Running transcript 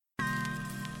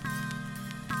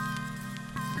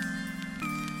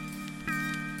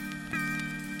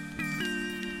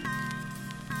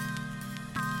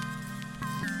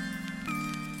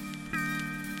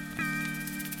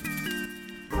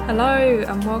Hello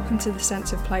and welcome to the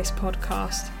Sense of Place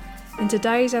podcast. In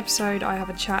today's episode I have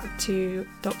a chat to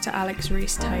Dr. Alex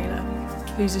Rhys-Taylor,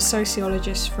 who's a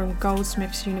sociologist from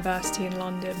Goldsmiths University in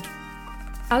London.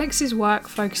 Alex's work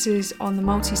focuses on the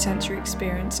multisensory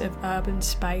experience of urban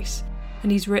space,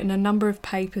 and he's written a number of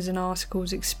papers and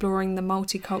articles exploring the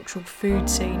multicultural food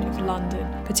scene of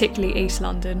London, particularly East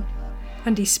London,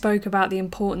 and he spoke about the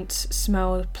importance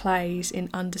smell plays in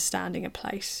understanding a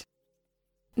place.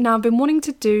 Now, I've been wanting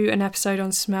to do an episode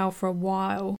on smell for a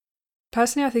while.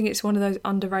 Personally, I think it's one of those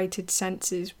underrated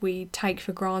senses we take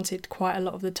for granted quite a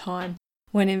lot of the time,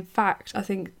 when in fact I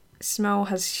think smell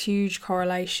has huge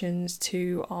correlations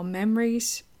to our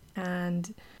memories,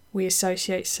 and we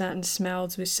associate certain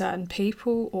smells with certain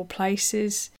people or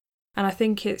places, and I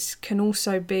think it can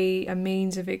also be a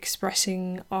means of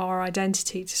expressing our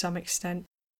identity to some extent.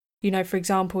 You know, for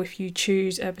example, if you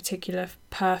choose a particular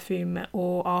perfume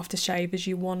or aftershave as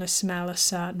you want to smell a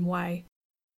certain way.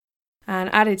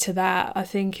 And added to that, I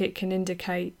think it can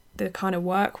indicate the kind of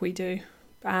work we do,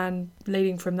 and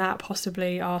leading from that,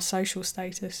 possibly our social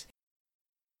status.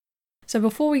 So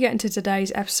before we get into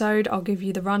today's episode, I'll give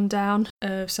you the rundown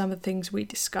of some of the things we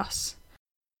discuss.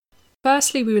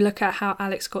 Firstly, we will look at how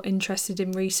Alex got interested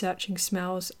in researching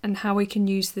smells and how we can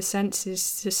use the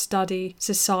senses to study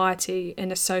society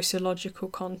in a sociological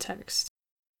context.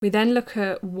 We then look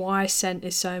at why scent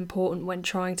is so important when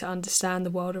trying to understand the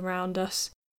world around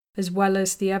us, as well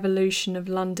as the evolution of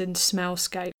London's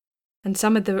smellscape and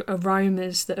some of the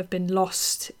aromas that have been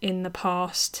lost in the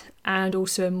past and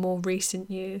also in more recent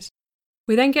years.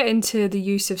 We then get into the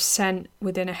use of scent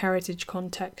within a heritage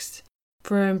context,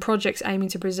 from projects aiming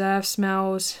to preserve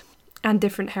smells and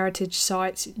different heritage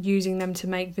sites, using them to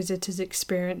make visitors'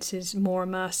 experiences more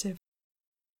immersive.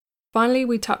 Finally,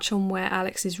 we touch on where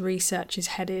Alex's research is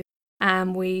headed,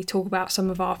 and we talk about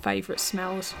some of our favourite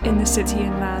smells in the city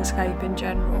and landscape in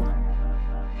general.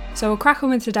 So we'll crack on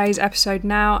with today's episode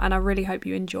now, and I really hope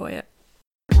you enjoy it.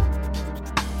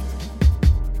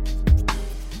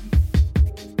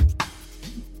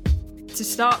 To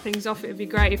start things off, it would be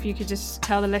great if you could just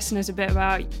tell the listeners a bit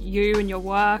about you and your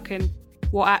work and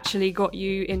what actually got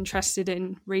you interested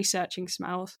in researching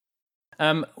smells.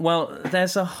 Well, there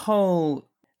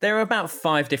are about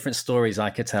 5 different stories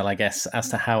I could tell, I guess, as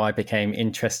to how I became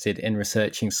interested in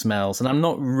researching smells. And I'm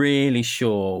not really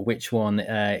sure which one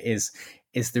is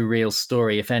the real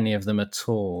story, if any of them at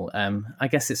all. I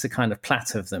guess it's a kind of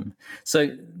plait of them.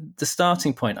 So the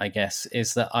starting point, I guess,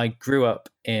 is that I grew up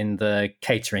in the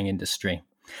catering industry.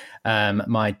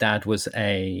 My dad was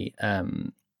a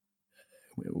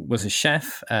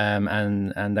chef,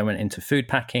 and then went into food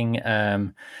packing.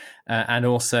 And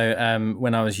also,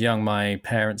 when I was young, my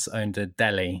parents owned a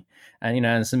deli. And, you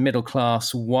know, as a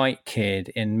middle-class white kid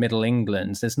in Middle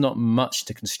England, there's not much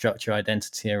to construct your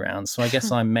identity around. So I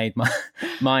guess I made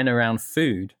mine around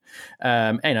food,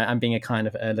 and being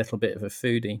a little bit of a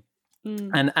foodie.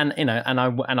 And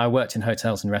I worked in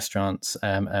hotels and restaurants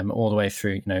all the way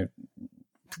through, you know,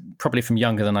 probably from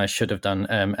younger than I should have done,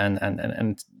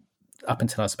 and up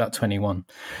until I was about 21.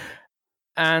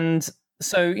 And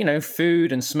so, you know,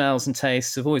 food and smells and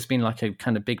tastes have always been like a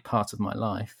kind of big part of my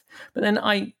life. But then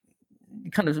I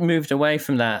kind of moved away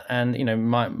from that, and, you know,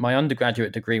 my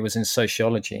undergraduate degree was in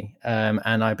sociology,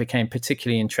 and I became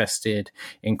particularly interested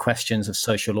in questions of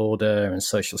social order and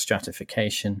social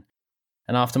stratification.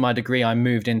 And after my degree, I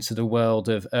moved into the world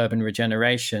of urban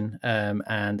regeneration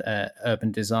and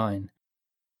urban design.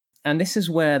 And this is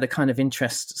where the kind of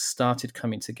interests started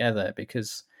coming together,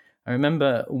 because I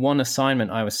remember one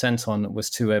assignment I was sent on was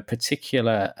to a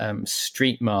particular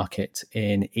street market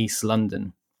in East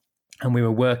London. And we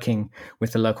were working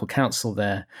with the local council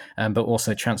there, but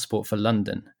also Transport for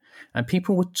London. And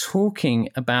people were talking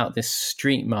about this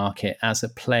street market as a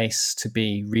place to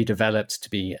be redeveloped, to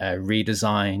be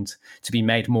redesigned, to be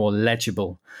made more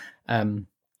legible.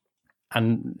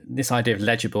 And this idea of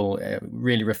legible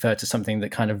really referred to something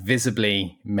that kind of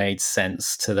visibly made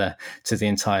sense to the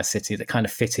entire city, that kind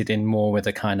of fitted in more with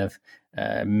a kind of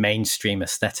mainstream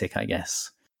aesthetic, I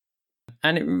guess.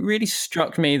 And it really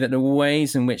struck me that the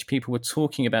ways in which people were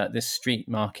talking about this street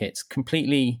market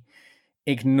completely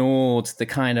ignored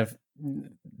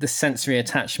the sensory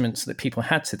attachments that people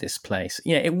had to this place.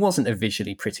 Yeah, it wasn't a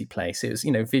visually pretty place. It was,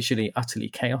 you know, visually utterly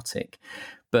chaotic,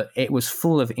 but it was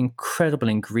full of incredible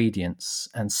ingredients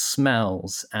and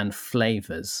smells and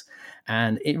flavors.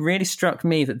 And it really struck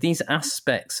me that these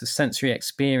aspects of sensory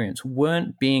experience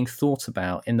weren't being thought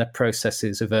about in the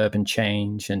processes of urban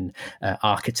change and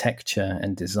architecture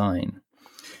and design.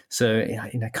 So,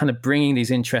 you know, kind of bringing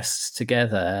these interests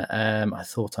together, I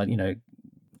thought I'd, you know,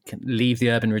 leave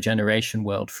the urban regeneration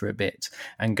world for a bit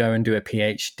and go and do a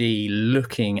PhD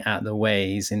looking at the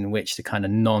ways in which the kind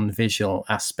of non-visual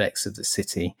aspects of the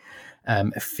city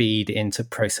feed into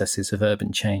processes of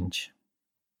urban change.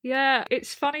 Yeah,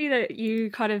 it's funny that you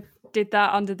kind of did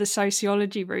that under the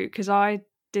sociology route, because I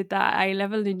did that at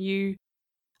A-level, and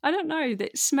I don't know,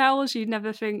 that smells, you'd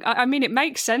never think, I mean, it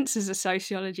makes sense as a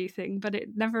sociology thing, but it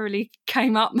never really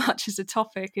came up much as a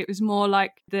topic. It was more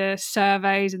like the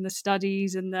surveys and the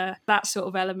studies and that sort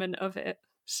of element of it.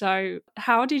 So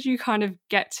how did you kind of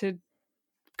get to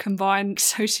combine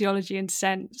sociology and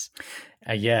sense?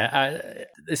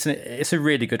 It's a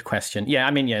really good question.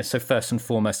 So first and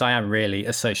foremost, I am really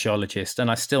a sociologist, and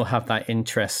I still have that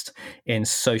interest in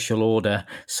social order,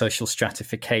 social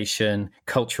stratification,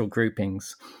 cultural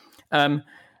groupings. And,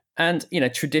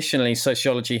 traditionally,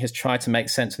 sociology has tried to make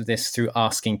sense of this through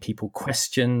asking people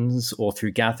questions or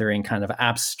through gathering kind of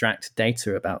abstract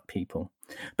data about people.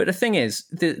 But the thing is,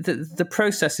 the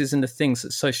processes and the things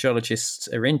that sociologists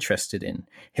are interested in,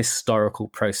 historical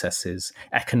processes,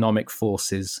 economic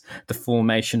forces, the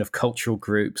formation of cultural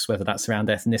groups, whether that's around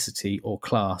ethnicity or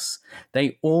class,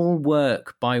 they all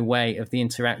work by way of the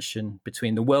interaction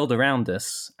between the world around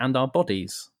us and our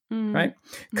bodies. Right?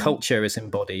 Culture is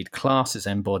embodied, class is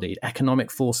embodied,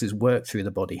 economic forces work through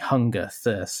the body, hunger,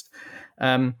 thirst.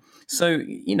 There's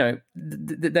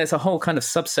a whole kind of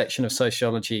subsection of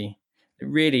sociology that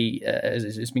really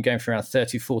has been going for around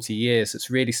 30, 40 years. It's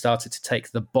really started to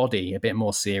take the body a bit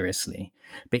more seriously.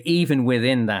 But even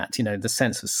within that, the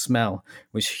sense of smell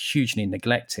was hugely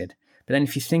neglected. But then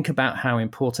if you think about how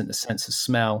important the sense of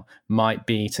smell might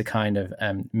be to kind of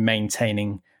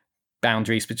maintaining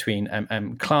boundaries between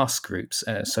class groups,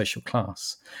 social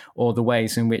class, or the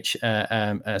ways in which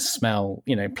smell,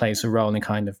 plays a role in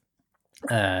kind of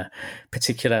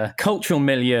particular cultural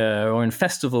milieu, or in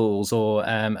festivals, or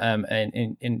in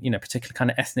particular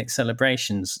kind of ethnic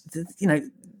celebrations.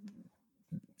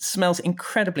 Smells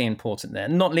incredibly important there,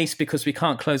 not least because we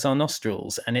can't close our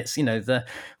nostrils, and it's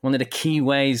one of the key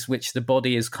ways which the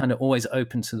body is kind of always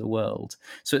open to the world.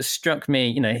 So it struck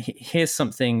me, here's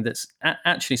something that's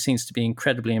actually seems to be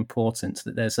incredibly important,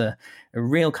 that there's a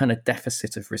real kind of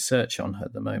deficit of research on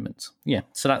at the moment.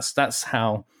 So that's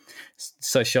how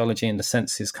sociology and the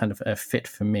senses kind of fit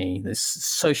for me. There's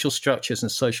social structures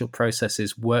and social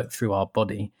processes work through our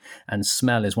body, and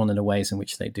smell is one of the ways in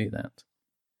which they do that.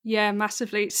 Yeah,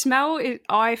 massively. Smell,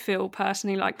 I feel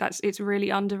personally like it's really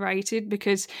underrated,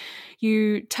 because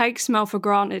you take smell for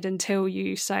granted until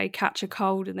you, say, catch a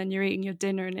cold, and then you're eating your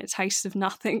dinner and it tastes of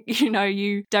nothing.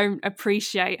 You don't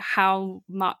appreciate how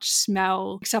much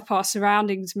smell makes up our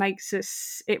surroundings,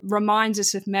 it reminds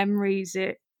us of memories.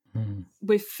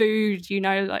 With food,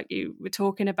 like you were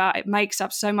talking about, it makes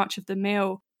up so much of the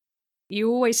meal. You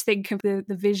always think of the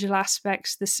visual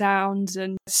aspects, the sounds,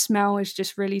 and smell is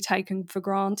just really taken for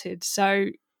granted. So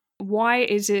why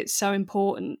is it so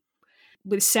important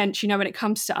with sense, when it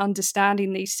comes to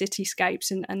understanding these cityscapes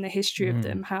and the history of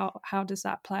them? How does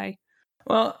that play?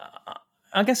 Well,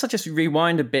 I guess I'll just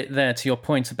rewind a bit there to your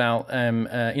point about,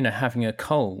 having a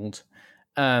cold.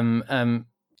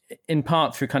 In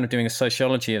part through kind of doing a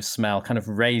sociology of smell, kind of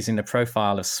raising the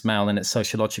profile of smell and its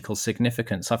sociological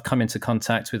significance, I've come into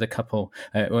contact with a couple,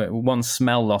 one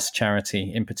smell loss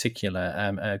charity in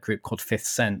particular, a group called Fifth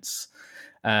Sense,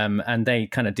 and they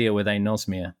kind of deal with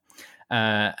anosmia.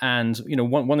 And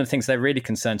one of the things they're really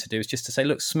concerned to do is just to say,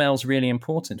 look, smell's really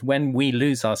important. When we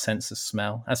lose our sense of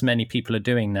smell, as many people are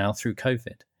doing now through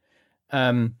COVID,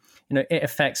 it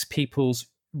affects people's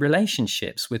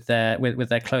relationships with their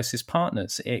closest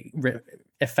partners. It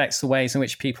affects the ways in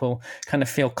which people kind of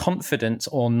feel confident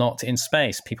or not in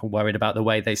space. People worried about the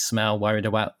way they smell, worried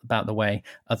about the way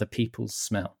other people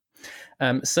smell.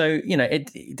 The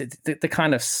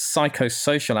kind of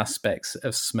psychosocial aspects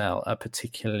of smell are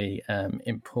particularly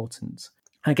important.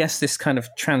 I guess this kind of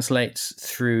translates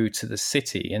through to the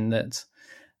city in that,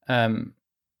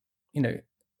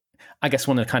 I guess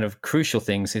one of the kind of crucial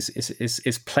things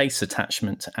is place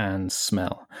attachment and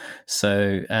smell.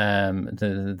 So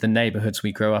the neighborhoods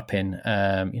we grow up in,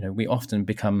 we often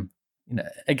become,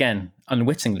 again,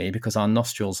 unwittingly, because our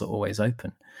nostrils are always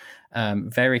open,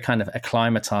 very kind of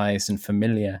acclimatized and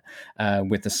familiar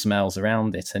with the smells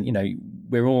around it. And,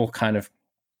 we're all kind of,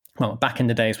 back in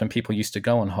the days when people used to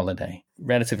go on holiday,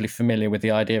 relatively familiar with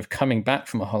the idea of coming back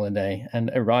from a holiday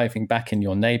and arriving back in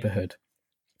your neighborhood,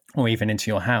 or even into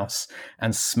your house,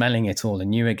 and smelling it all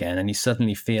anew again. And you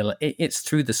suddenly feel it's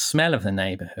through the smell of the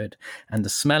neighborhood and the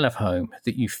smell of home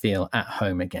that you feel at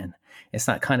home again. It's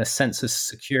that kind of sense of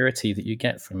security that you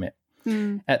get from it.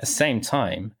 At the same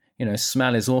time,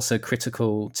 smell is also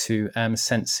critical to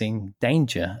sensing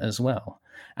danger as well.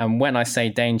 And when I say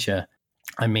danger,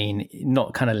 I mean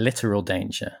not kind of literal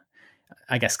danger,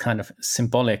 I guess kind of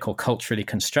symbolic or culturally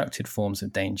constructed forms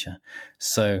of danger.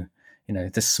 So,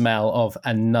 the smell of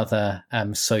another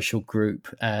social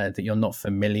group that you're not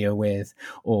familiar with,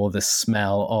 or the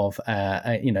smell of,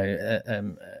 a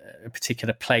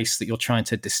particular place that you're trying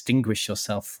to distinguish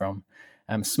yourself from.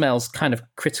 Smells kind of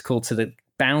critical to the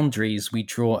boundaries we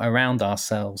draw around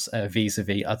ourselves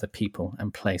vis-a-vis other people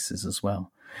and places as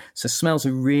well. So smells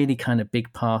are really kind of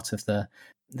big part of the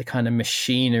kind of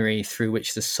machinery through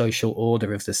which the social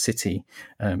order of the city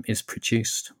is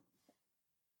produced.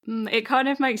 It kind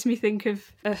of makes me think of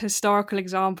a historical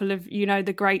example of,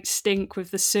 the Great Stink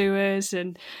with the sewers,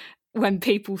 and when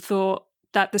people thought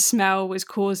that the smell was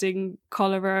causing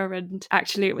cholera and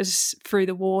actually it was through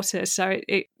the water. So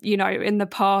it in the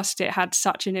past it had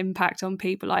such an impact on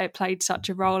people, like it played such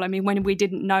a role. I mean, when we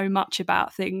didn't know much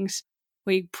about things,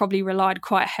 we probably relied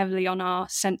quite heavily on our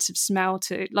sense of smell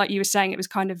to, like you were saying, it was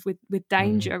kind of with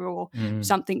danger or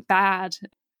something bad.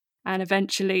 And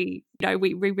eventually,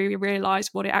 we realised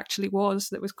what it actually was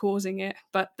that was causing it.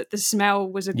 But the smell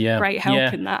was a great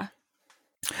help in that.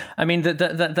 I mean,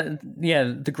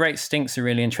 the Great Stink's a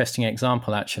really interesting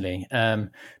example, actually,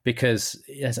 because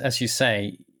as you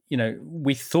say,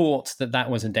 we thought that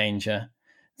was a danger,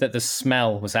 that the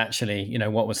smell was actually,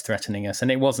 what was threatening us, and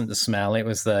it wasn't the smell; it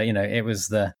was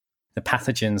the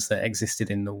pathogens that existed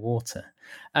in the water.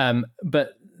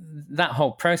 But that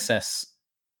whole process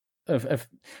of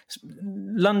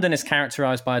London is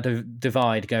characterized by a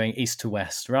divide going east to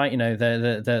west, right?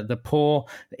 The poor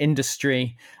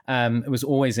industry was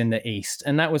always in the east,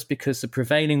 and that was because the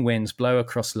prevailing winds blow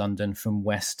across London from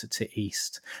west to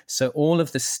east. So all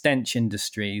of the stench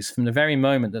industries, from the very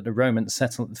moment that the Romans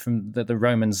settled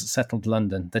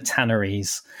London, the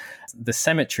tanneries, the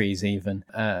cemeteries, even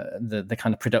the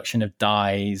kind of production of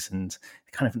dyes and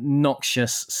kind of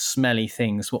noxious, smelly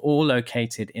things, were all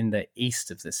located in the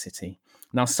east of the city.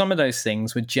 Now, some of those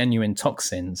things were genuine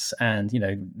toxins, and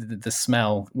the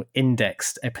smell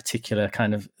indexed a particular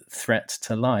kind of threat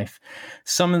to life.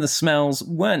 Some of the smells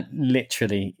weren't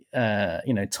literally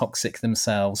toxic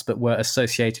themselves, but were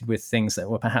associated with things that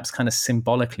were perhaps kind of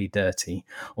symbolically dirty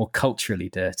or culturally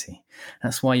dirty.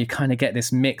 That's why you kind of get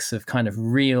this mix of kind of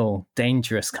real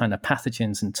dangerous kind of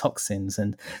pathogens and toxins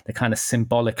and the kind of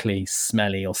symbolically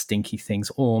smelly or stinky things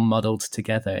all muddled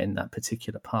together in that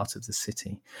particular part of the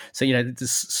city. So the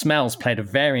smells played a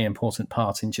very important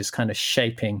part in just kind of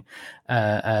shaping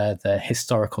the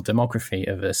historical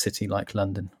demography of a city like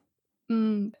London.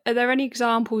 Are there any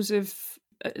examples of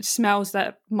smells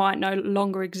that might no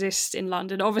longer exist in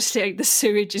London? Obviously, the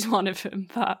sewage is one of them,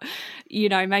 but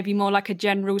maybe more like a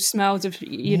general smells of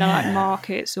like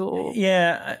markets or.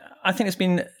 Yeah, I think there's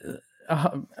been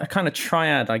a kind of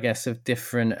triad, I guess, of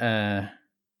different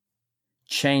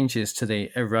changes to the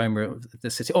aroma of the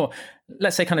city, or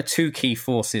let's say kind of two key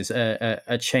forces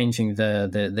are changing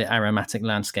the aromatic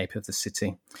landscape of the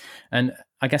city. And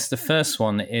I guess the first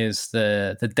one is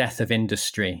the death of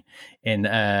industry in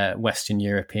Western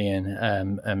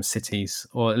European cities,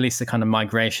 or at least the kind of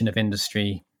migration of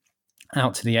industry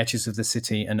out to the edges of the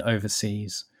city and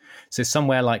overseas. So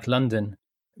somewhere like London,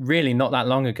 really not that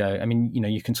long ago, I mean,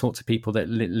 you can talk to people that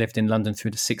lived in London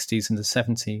through the 60s and the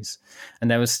 70s,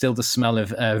 and there was still the smell of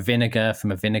vinegar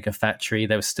from a vinegar factory.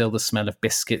 There was still the smell of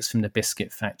biscuits from the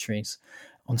biscuit factories.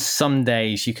 On some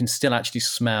days, you can still actually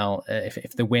smell,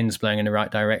 if the wind's blowing in the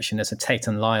right direction, there's a Tate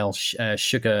and Lyle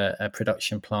sugar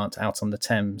production plant out on the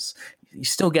Thames. You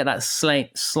still get that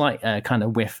slight kind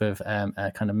of whiff of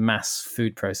kind of mass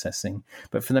food processing.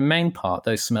 But for the main part,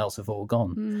 those smells have all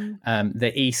gone.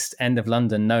 The east end of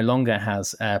London no longer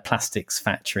has plastics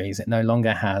factories. It no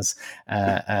longer has,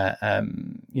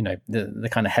 the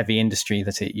kind of heavy industry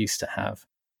that it used to have.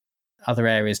 Other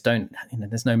areas don't,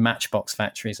 there's no matchbox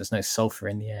factories, there's no sulfur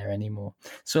in the air anymore.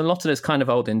 So a lot of those kind of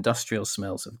old industrial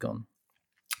smells have gone.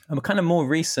 And a kind of more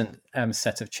recent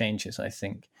set of changes, I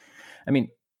think. I mean,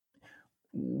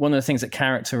 one of the things that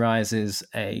characterizes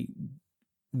a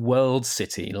world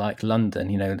city like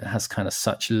London, that has kind of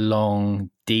such long,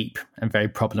 deep and very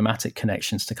problematic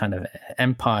connections to kind of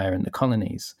empire and the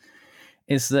colonies,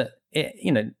 is that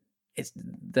it's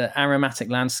the aromatic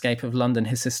landscape of London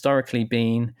has historically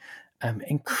been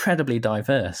incredibly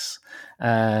diverse,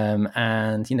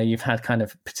 and you've had kind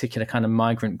of particular kind of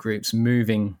migrant groups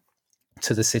moving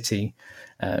to the city,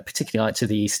 particularly like to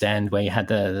the East End, where you had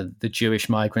the Jewish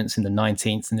migrants in the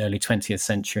 19th and early 20th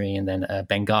century, and then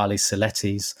Bengali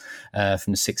Saletis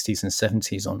from the 60s and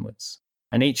 70s onwards.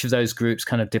 And each of those groups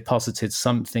kind of deposited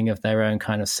something of their own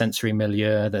kind of sensory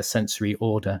milieu, their sensory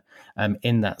order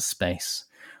in that space.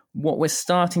 What we're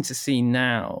starting to see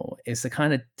now is the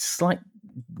kind of slight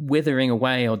withering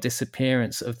away or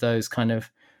disappearance of those kind of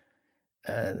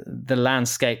the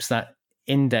landscapes that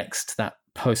indexed that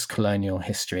post-colonial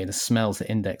history, the smells that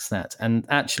index that, and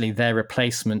actually their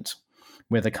replacement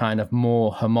with a kind of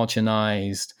more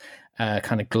homogenized,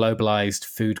 kind of globalized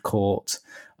food court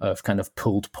of kind of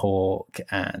pulled pork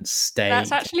and steak.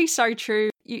 That's actually so true.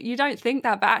 You don't think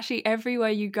that, but actually everywhere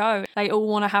you go, they all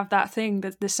want to have that thing,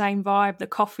 the same vibe, the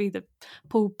coffee, the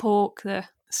pulled pork, the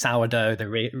sourdough, the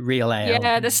real ale.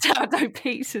 Yeah, the sourdough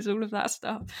pizzas, all of that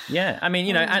stuff. Yeah, I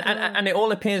mean, and it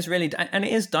all appears really, and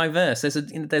it is diverse.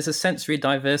 There's a sensory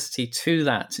diversity to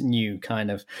that new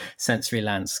kind of sensory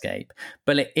landscape,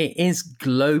 but it is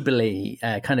globally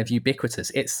kind of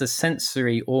ubiquitous. It's the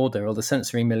sensory order or the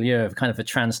sensory milieu of kind of a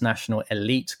transnational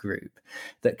elite group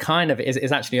that kind of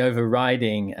is actually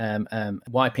overriding,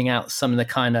 wiping out some of the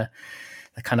kind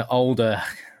of older,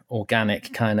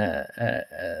 organic kind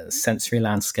of sensory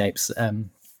landscapes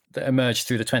that emerged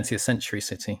through the 20th century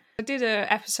city. I did an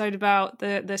episode about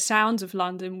the sounds of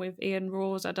London with Ian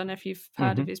Rawls. I don't know if you've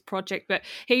heard of his project, but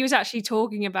he was actually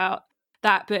talking about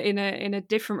that, but in a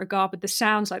different regard, with the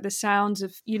sounds, like the sounds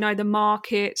of, the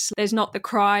markets. There's not the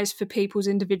cries for people's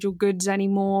individual goods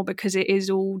anymore because it is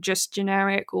all just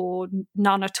generic or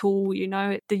none at all.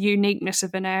 The uniqueness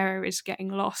of an area is getting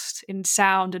lost in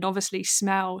sound and obviously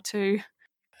smell too.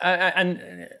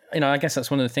 I guess that's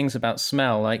one of the things about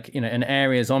smell, like, an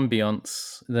area's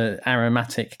ambience, the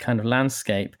aromatic kind of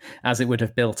landscape, as it would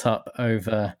have built up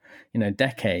over,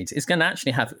 decades, is going to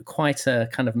actually have quite a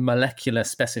kind of molecular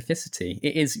specificity.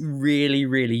 It is really,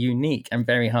 really unique and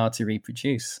very hard to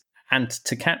reproduce and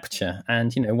to capture.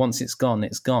 And, once it's gone,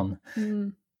 it's gone.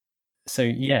 Mm. So,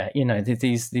 yeah,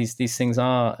 these things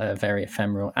are very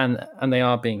ephemeral and they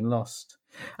are being lost.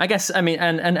 I guess, and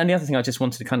the other thing I just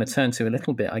wanted to kind of turn to a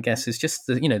little bit, I guess, is just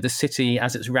the city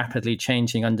as it's rapidly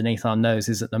changing underneath our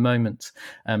noses at the moment,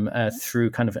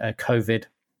 through kind of COVID-19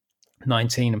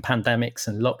 and pandemics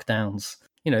and lockdowns.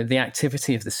 The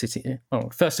activity of the city.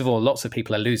 Well, first of all, lots of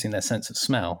people are losing their sense of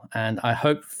smell, and I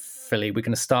hopefully we're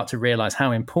going to start to realize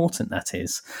how important that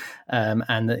is,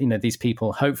 and that these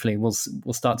people hopefully will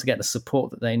start to get the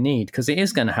support that they need, because it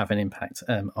is going to have an impact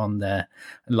on their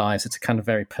lives at a kind of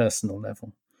very personal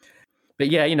level. But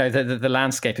yeah, the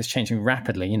landscape is changing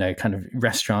rapidly. Kind of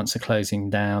restaurants are closing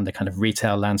down. The kind of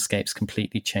retail landscape's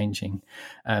completely changing.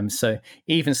 So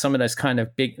even some of those kind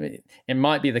of big, it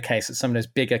might be the case that some of those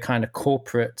bigger kind of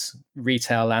corporate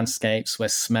retail landscapes where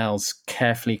smell's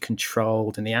carefully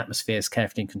controlled and the atmosphere is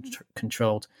carefully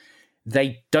controlled,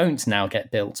 they don't now get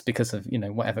built because of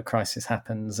whatever crisis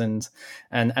happens, and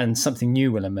something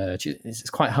new will emerge.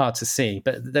 It's quite hard to see,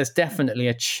 but there's definitely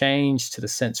a change to the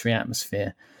sensory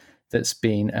atmosphere that's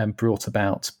been brought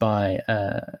about by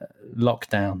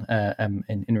lockdown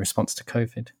in response to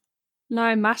COVID.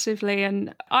 No, massively.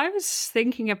 And I was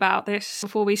thinking about this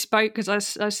before we spoke, because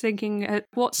I was thinking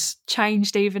what's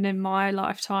changed even in my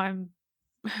lifetime,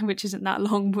 which isn't that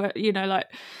long, but, like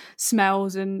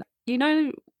smells. And,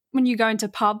 when you go into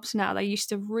pubs now, they used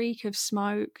to reek of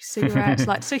smoke, cigarettes.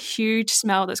 Like, it's a huge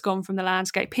smell that's gone from the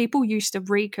landscape. People used to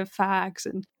reek of fags,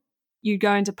 and you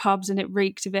go into pubs and it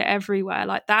reeked of it everywhere.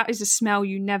 Like, that is a smell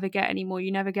you never get anymore.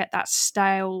 You never get that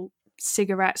stale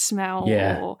cigarette smell,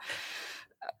 or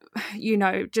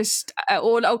just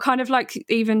or kind of like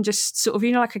even just sort of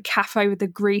like a cafe with the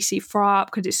greasy fry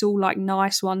up, because it's all like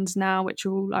nice ones now, which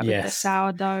are all like with the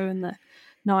sourdough and the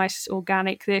nice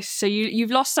organic this. So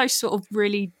you've lost those sort of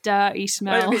really dirty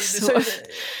smells.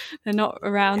 They're not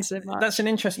around so much. That's an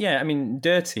interest. Yeah, I mean,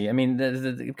 dirty. I mean,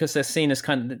 because they're seen as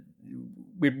kind of,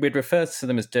 we'd refer to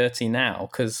them as dirty now,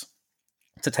 because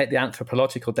to take the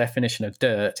anthropological definition of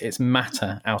dirt, it's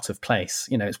matter out of place.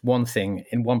 It's one thing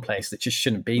in one place that just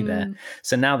shouldn't be there.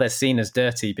 So now they're seen as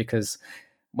dirty because,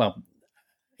 well,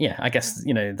 yeah, I guess,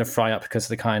 the fry up because of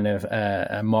the kind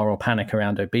of moral panic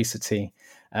around obesity.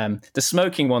 The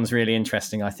smoking one's really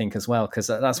interesting, I think, as well, because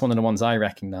that's one of the ones I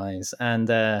recognize. And,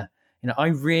 I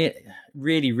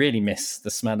really miss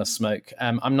the smell of smoke.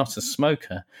 I'm not a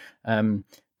smoker,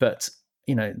 but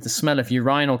the smell of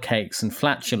urinal cakes and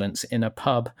flatulence in a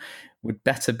pub would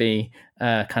better be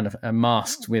kind of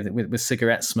masked with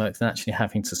cigarette smoke than actually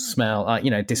having to smell,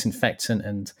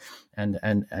 disinfectant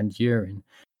and urine.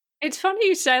 It's funny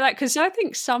you say that, because I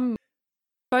think I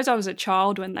suppose I was a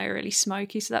child when they were really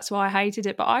smoky, so that's why I hated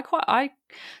it. But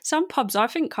some pubs, I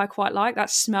think I quite like that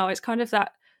smell. It's kind of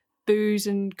that booze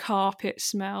and carpet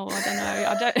smell. I don't know.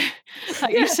 I don't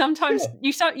like you sometimes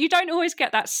you don't always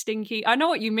get that stinky. I know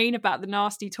what you mean about the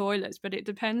nasty toilets, but it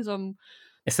depends on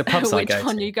it's the pubs which I go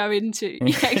one to. you go into.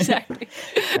 Yeah, exactly.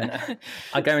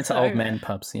 I go into old men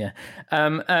pubs, yeah.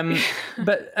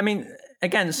 But I mean,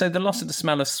 again, so the loss of the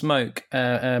smell of smoke,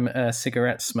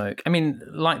 cigarette smoke. I mean,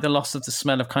 like the loss of the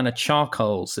smell of kind of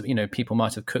charcoals that, you know, people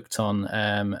might have cooked on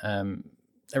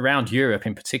around Europe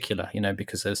in particular, you know,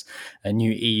 because there's a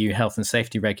new EU health and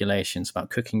safety regulations about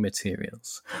cooking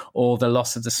materials, or the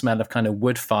loss of the smell of kind of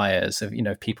wood fires, of, you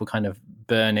know, people kind of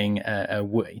burning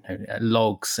wood, you know,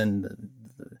 logs, and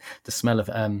the smell of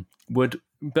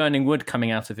burning wood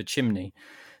coming out of a chimney.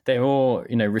 They're all,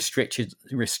 you know, restricted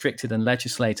and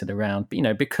legislated around, you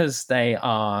know, because they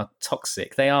are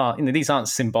toxic. They are, you know, these aren't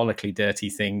symbolically dirty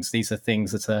things. These are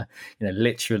things that are, you know,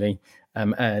 literally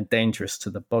dangerous to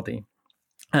the body.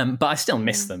 But I still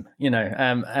miss them, you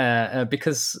know,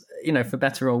 because, you know, for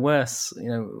better or worse, you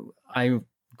know, I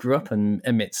grew up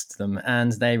amidst them,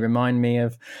 and they remind me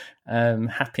of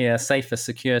happier, safer,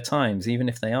 secure times, even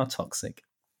if they are toxic.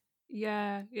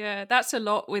 Yeah, that's a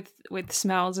lot with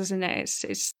smells, isn't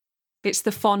it? It's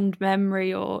the fond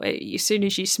memory, or as soon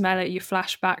as you smell it, you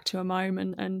flash back to a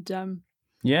moment. And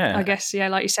I guess,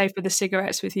 like you say, for the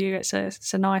cigarettes with you, it's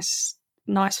a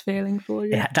nice feeling for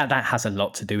you. Yeah, that has a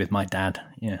lot to do with my dad.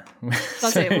 Yeah.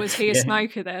 Does it? Was he a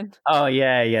smoker then? Oh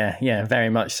yeah, very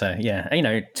much so. Yeah, you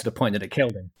know, to the point that it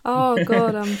killed him. Oh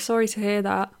God, I'm sorry to hear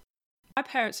that. My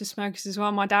parents are smokers as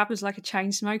well. My dad was like a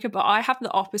chain smoker, but I have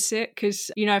the opposite, because,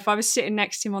 you know, if I was sitting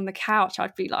next to him on the couch,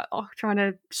 I'd be like, trying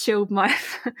to shield my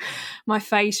my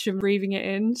face from breathing it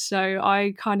in. So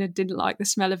I kind of didn't like the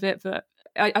smell of it, but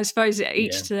I suppose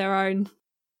each to their own.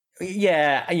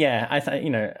 Yeah. I you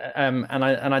know, and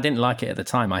I didn't like it at the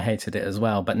time. I hated it as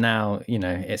well. But now, you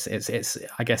know, it's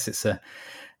I guess it's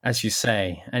as you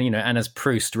say, and, you know, and as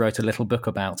Proust wrote a little book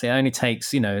about, it only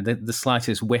takes, you know, the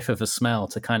slightest whiff of a smell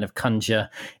to kind of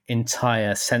conjure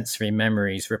entire sensory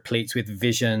memories, replete with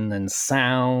vision and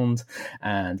sound,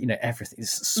 and, you know, everything.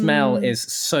 Smell is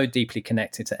so deeply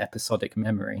connected to episodic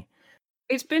memory.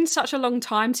 It's been such a long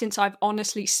time since I've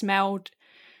honestly smelled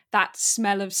that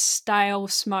smell of stale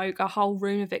smoke, a whole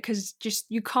room of it, because just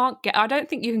I don't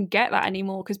think you can get that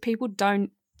anymore, because people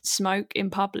don't smoke in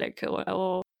public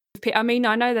or I mean,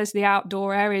 I know there's the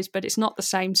outdoor areas, but it's not the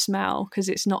same smell because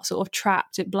it's not sort of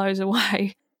trapped. It blows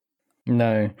away.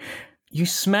 No. You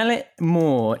smell it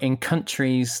more in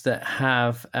countries that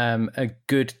have a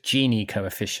good Gini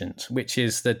coefficient, which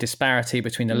is the disparity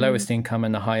between the lowest income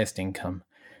and the highest income.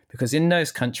 Because in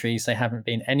those countries, they haven't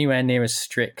been anywhere near as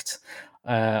strict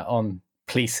on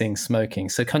policing smoking.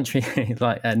 So countries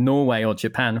like Norway or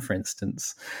Japan, for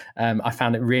instance, I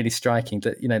found it really striking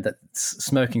that, you know, that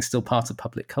smoking's still part of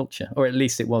public culture, or at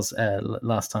least it was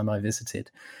last time I visited.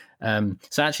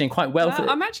 So actually, quite well.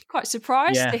 I'm actually quite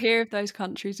surprised to hear of those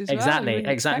countries as exactly,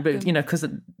 well. Exactly, but, you know, because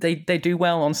they do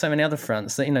well on so many other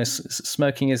fronts. That, you know,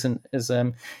 smoking isn't as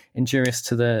injurious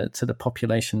to the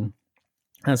population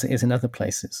as it is in other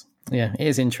places. Yeah, it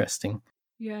is interesting.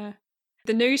 Yeah,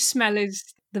 the new smell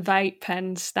is the vape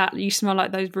pens, that you smell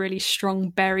like those really strong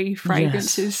berry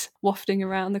fragrances wafting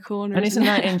around the corner. And isn't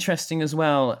that interesting as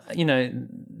well? You know,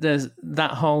 there's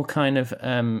that whole kind of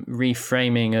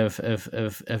reframing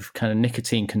of kind of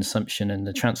nicotine consumption and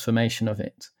the transformation of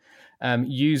it,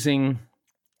 using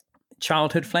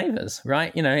childhood flavors,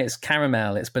 right? You know, it's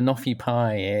caramel, it's banoffee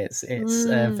pie, it's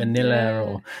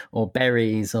vanilla or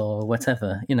berries or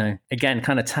whatever. You know, again,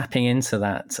 kind of tapping into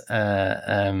that.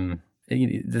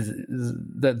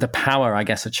 The power, I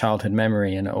guess, of childhood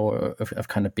memory or of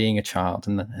kind of being a child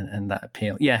and that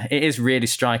appeal. Yeah, it is really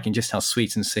striking just how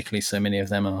sweet and sickly so many of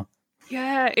them are.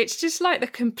 Yeah, it's just like the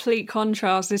complete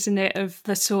contrast, isn't it, of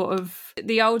the sort of,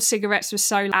 the old cigarettes were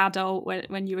so adult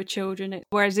when you were children,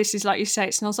 whereas this is, like you say,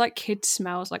 it smells like kids'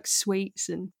 smells, like sweets,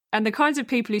 and the kinds of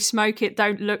people who smoke it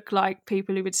don't look like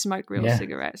people who would smoke real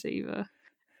cigarettes either.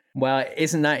 Well,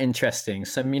 isn't that interesting?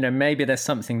 So, you know, maybe there's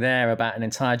something there about an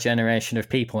entire generation of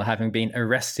people having been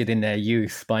arrested in their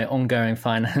youth by ongoing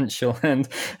financial and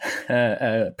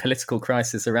political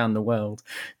crisis around the world.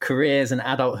 Careers and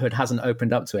adulthood hasn't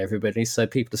opened up to everybody, so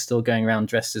people are still going around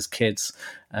dressed as kids,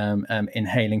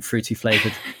 inhaling fruity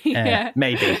flavoured air.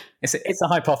 Maybe. It's a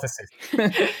hypothesis.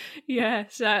 Yeah,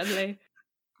 certainly.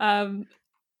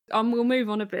 We'll move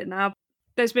on a bit now.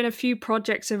 There's been a few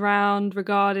projects around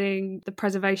regarding the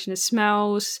preservation of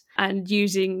smells and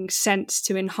using scents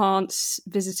to enhance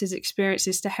visitors'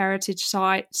 experiences to heritage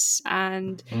sites.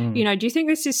 And, you know, do you think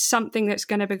this is something that's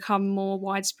going to become more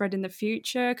widespread in the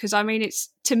future? Because, I mean, it's,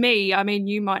 to me, I mean,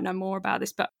 you might know more about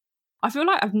this, but I feel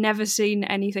like I've never seen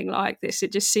anything like this.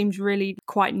 It just seems really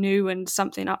quite new and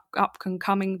something up and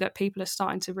coming that people are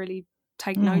starting to really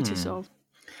take notice of.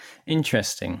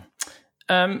 Interesting.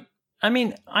 I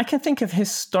mean, I can think of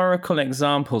historical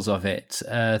examples of it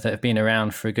that have been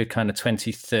around for a good kind of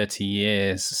 20, 30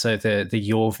 years. So the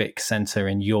Jorvik Centre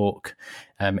in York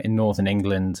in northern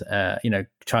England,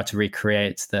 tried to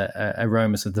recreate the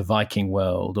aromas of the Viking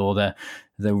world, or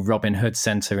the Robin Hood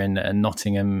Centre in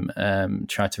Nottingham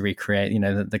tried to recreate,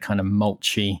 the kind of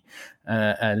mulchy,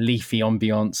 leafy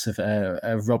ambience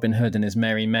of Robin Hood and his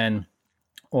merry men.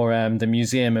 Or the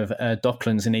Museum of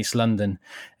Docklands in East London,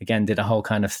 again, did a whole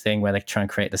kind of thing where they try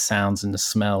and create the sounds and the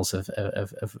smells of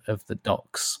the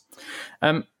docks.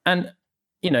 And,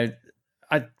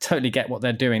 I totally get what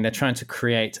they're doing. They're trying to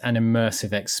create an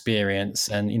immersive experience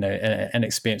and, an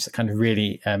experience that kind of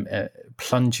really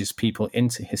plunges people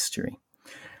into history.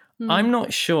 I'm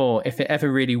not sure if it ever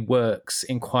really works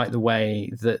in quite the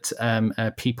way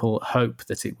that people hope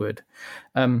that it would.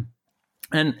 And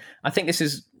I think this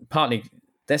is partly...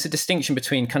 There's a distinction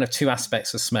between kind of two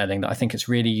aspects of smelling that I think it's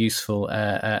really useful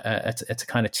to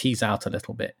kind of tease out a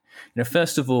little bit.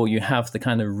 First of all, you have the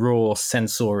kind of raw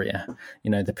sensoria,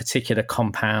 the particular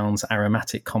compounds,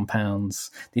 aromatic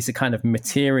compounds. These are kind of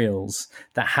materials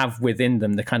that have within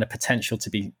them the kind of potential to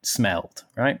be smelled,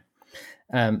 right?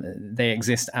 They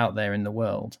exist out there in the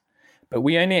world. But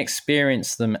we only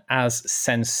experience them as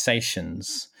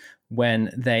sensations when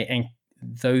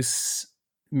those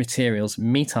materials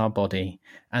meet our body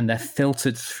and they're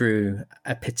filtered through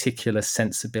a particular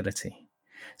sensibility.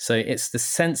 So it's the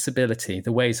sensibility,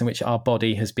 the ways in which our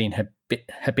body has been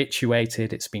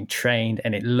habituated, it's been trained,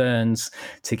 and it learns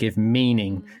to give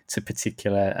meaning to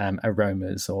particular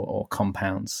aromas or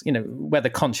compounds, whether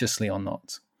consciously or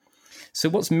not. So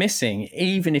what's missing,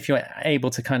 even if you're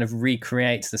able to kind of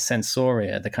recreate the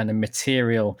sensoria, the kind of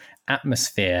material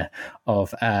atmosphere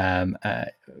of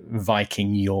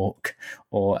Viking York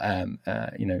or,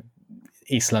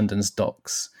 East London's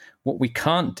docks, what we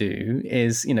can't do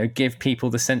is, give people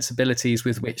the sensibilities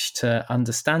with which to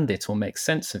understand it or make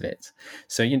sense of it.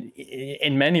 So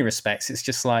in many respects, it's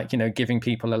just like, giving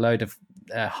people a load of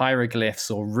hieroglyphs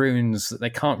or runes that they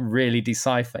can't really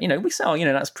decipher. We say,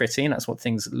 that's pretty and that's what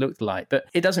things look like, but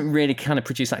it doesn't really kind of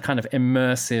produce that kind of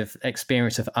immersive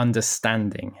experience of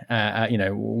understanding,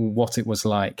 what it was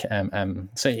like.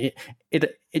 So it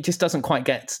just doesn't quite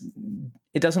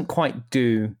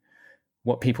do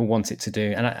what people want it to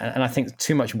do, and I think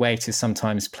too much weight is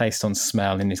sometimes placed on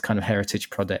smell in these kind of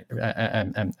heritage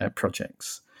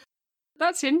projects.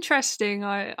 That's interesting.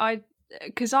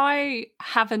 Because I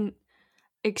haven't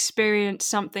experienced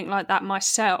something like that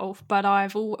myself, but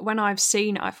when I've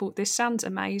seen it, I thought this sounds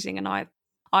amazing, and I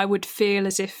would feel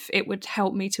as if it would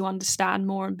help me to understand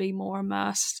more and be more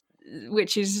immersed,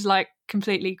 which is like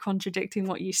completely contradicting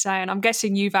what you say. And I'm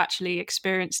guessing you've actually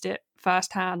experienced it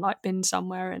firsthand, like been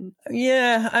somewhere and...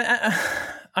 Yeah,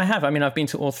 I have. I mean, I've been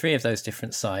to all three of those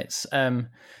different sites. And,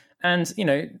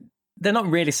 they're not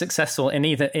really successful in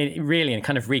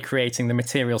kind of recreating the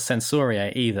material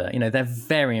sensoria either. They're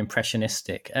very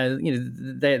impressionistic.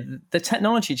 The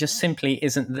technology just simply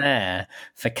isn't there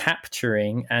for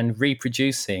capturing and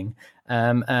reproducing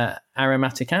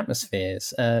aromatic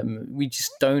atmospheres. We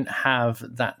just don't have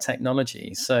that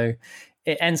technology. So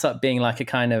it ends up being like a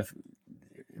kind of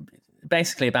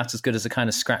basically about as good as a kind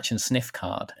of scratch and sniff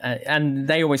card. And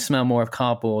they always smell more of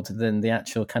cardboard than the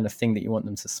actual kind of thing that you want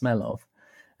them to smell of.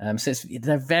 So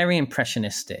they're very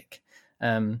impressionistic.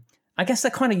 I guess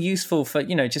they're kind of useful for,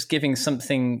 just giving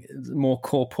something more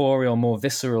corporeal, more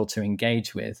visceral to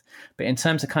engage with. But in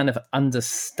terms of kind of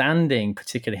understanding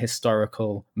particular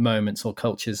historical moments or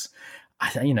cultures,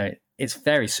 it's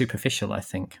very superficial, I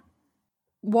think.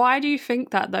 Why do you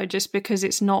think that, though? Just because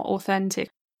it's not authentic?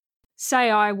 Say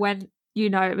I went,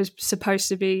 it was supposed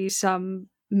to be some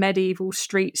medieval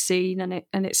street scene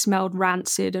and it smelled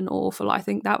rancid and awful. I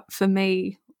think that, for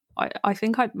me, I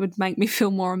think it would make me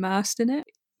feel more immersed in it.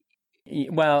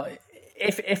 Well,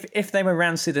 if they were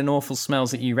rancid and awful smells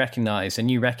that you recognise,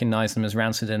 and you recognise them as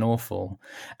rancid and awful,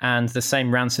 and the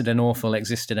same rancid and awful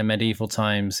existed in medieval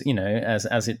times,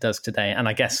 as it does today, and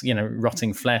I guess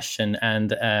rotting flesh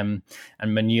and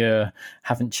manure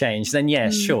haven't changed, then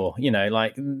sure,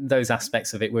 like those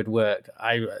aspects of it would work.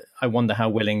 I wonder how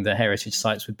willing the heritage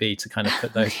sites would be to kind of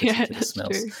put those particular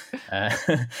smells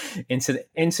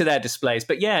into their displays.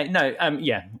 But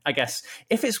I guess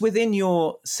if it's within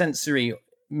your sensory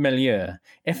milieu,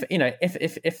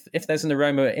 if there's an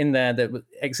aroma in there that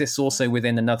exists also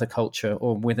within another culture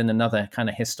or within another kind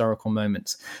of historical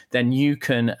moment, then you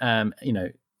can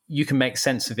make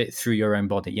sense of it through your own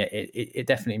body. It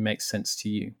definitely makes sense to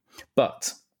you.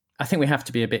 But I think we have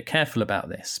to be a bit careful about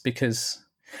this, because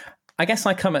I guess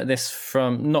I come at this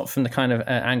from not from the kind of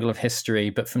angle of history,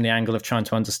 but from the angle of trying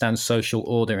to understand social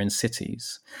order in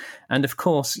cities. And of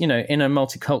course, in a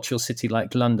multicultural city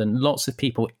like London, lots of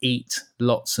people eat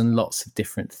lots and lots of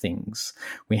different things.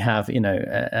 We have,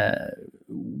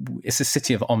 it's a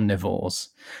city of omnivores.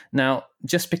 Now,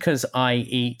 just because I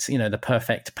eat, the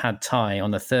perfect pad thai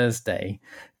on a Thursday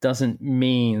doesn't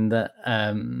mean that,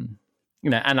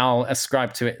 and I'll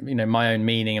ascribe to it, my own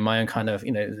meaning and my own kind of,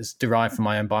 it's derived from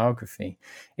my own biography.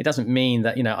 It doesn't mean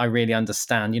that, I really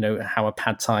understand, how a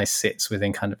pad thai sits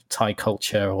within kind of Thai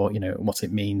culture, or, what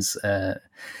it means.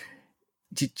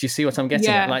 Do you see what I'm getting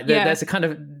at? Like there's a kind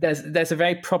of, there's a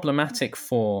very problematic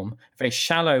form, a very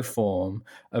shallow form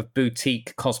of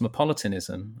boutique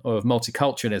cosmopolitanism or of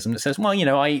multiculturalism that says,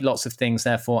 well, I eat lots of things,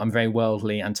 therefore I'm very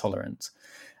worldly and tolerant.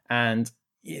 And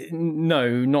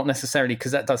no, not necessarily,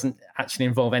 because that doesn't actually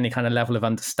involve any kind of level of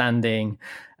understanding,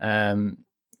 any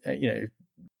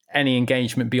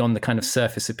engagement beyond the kind of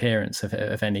surface appearance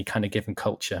of any kind of given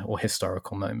culture or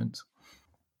historical moment.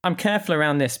 I'm careful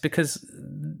around this because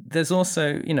there's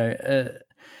also,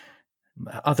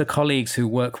 other colleagues who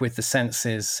work with the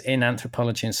senses in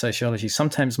anthropology and sociology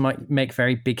sometimes might make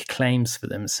very big claims for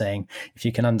them, saying if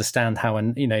you can understand how,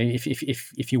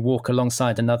 if you walk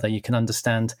alongside another, you can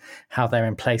understand how they're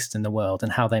emplaced in the world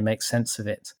and how they make sense of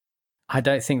it. I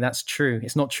don't think that's true.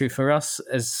 It's not true for us,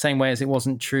 as the same way as it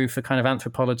wasn't true for kind of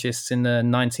anthropologists in the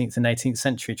 19th and 18th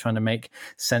century trying to make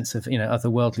sense of,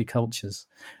 otherworldly cultures.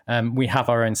 We have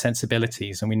our own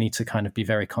sensibilities, and we need to kind of be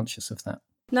very conscious of that.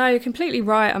 No, you're completely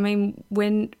right. I mean,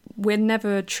 we'll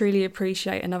never truly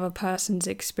appreciate another person's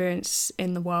experience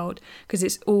in the world, because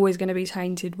it's always going to be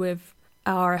tainted with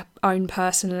our own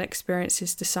personal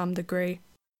experiences to some degree.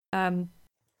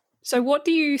 So what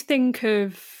do you think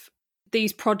of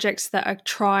these projects that are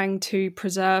trying to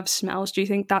preserve smells? Do you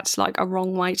think that's like a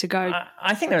wrong way to go?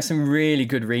 I think there are some really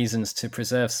good reasons to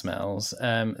preserve smells.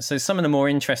 So some of the more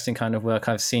interesting kind of work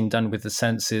I've seen done with the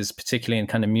senses, particularly in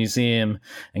kind of museum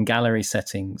and gallery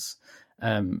settings,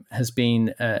 has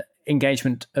been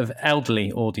engagement of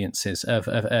elderly audiences, of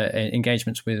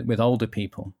engagements with older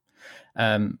people.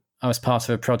 I was part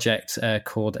of a project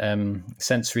called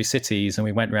Sensory Cities, and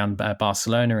we went around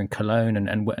Barcelona and Cologne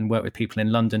and worked with people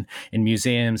in London in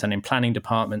museums and in planning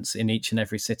departments in each and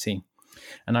every city.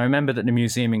 And I remember that the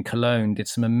museum in Cologne did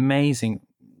some amazing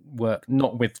work,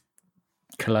 not with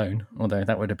Cologne, although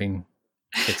that would have been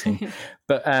fitting,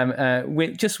 but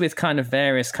with kind of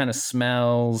various kind of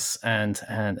smells and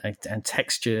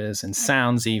textures and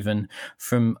sounds, even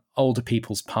from older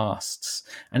people's pasts.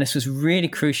 And this was really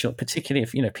crucial, particularly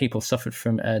if people suffered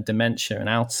from dementia and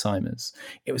Alzheimer's.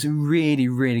 It was a really,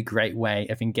 really great way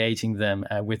of engaging them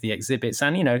with the exhibits,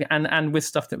 and and with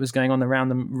stuff that was going on around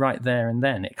them right there and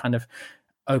then. It kind of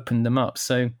opened them up.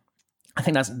 So I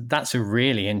think that's a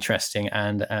really interesting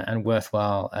and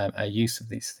worthwhile use of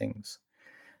these things.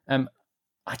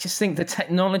 I just think the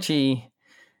technology,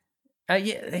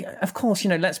 of course,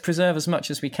 let's preserve as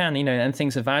much as we can, and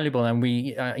things are valuable. And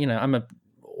we,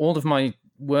 all of my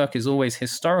work is always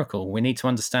historical. We need to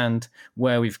understand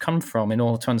where we've come from in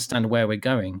order to understand where we're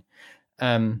going.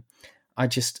 I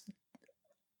guess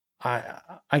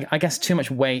too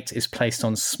much weight is placed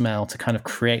on smell to kind of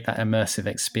create that immersive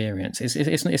experience.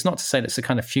 It's not to say that it's a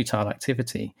kind of futile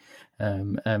activity.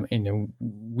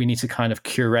 We need to kind of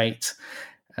curate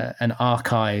an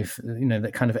archive,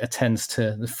 that kind of attends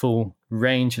to the full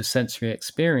range of sensory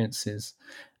experiences.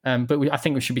 But I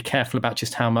think we should be careful about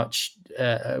just how much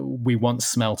we want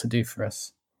smell to do for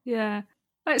us. Yeah.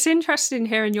 It's interesting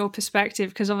hearing your perspective,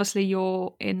 because obviously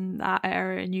you're in that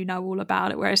area and you know all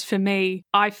about it. Whereas for me,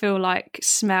 I feel like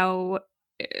smell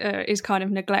is kind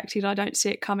of neglected. I don't see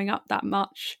it coming up that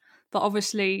much. But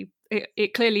obviously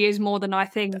it clearly is more than I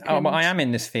think. Oh, but I am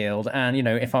in this field, and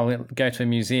if I go to a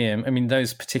museum, I mean,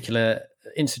 those particular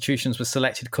institutions were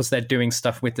selected because they're doing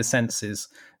stuff with the senses.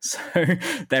 So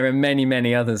there are many,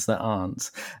 many others that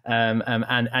aren't,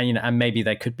 and maybe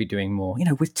they could be doing more.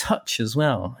 With touch as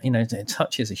well.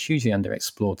 Touch is a hugely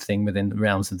underexplored thing within the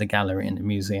realms of the gallery and the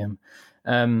museum.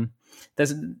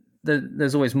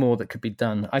 There's always more that could be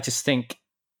done. I just think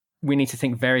we need to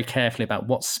think very carefully about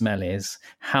what smell is,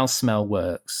 how smell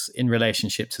works in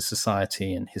relationship to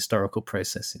society and historical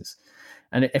processes.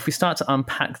 And if we start to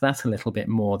unpack that a little bit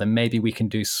more, then maybe we can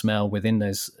do smell within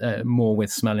those, more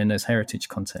with smell in those heritage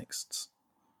contexts.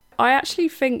 I actually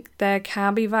think there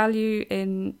can be value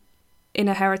in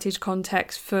a heritage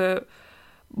context for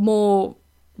more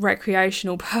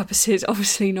recreational purposes,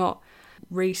 obviously not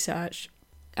research.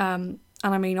 And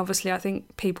I mean, obviously, I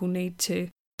think people need to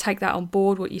take that on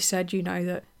board, what you said,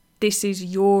 that this is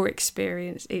your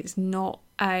experience. It's not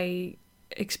a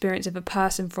experience of a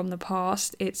person from the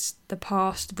past. It's the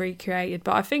past recreated.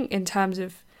 But I think in terms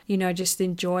of, you know, just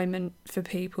enjoyment for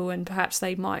people, and perhaps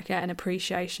they might get an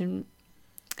appreciation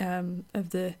of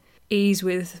the ease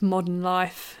with modern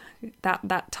life,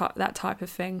 that type of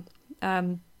thing.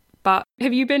 But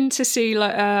have you been to see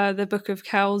like the Book of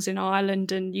Kells in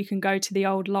Ireland, and you can go to the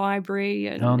old library?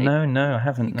 And no, I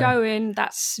haven't. You go in,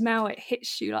 that smell, it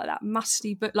hits you like that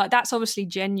musty, but like that's obviously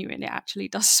genuine. It actually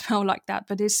does smell like that,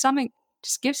 but there's something,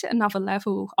 just gives it another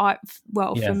level.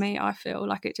 For me, I feel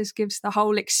like it just gives the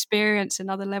whole experience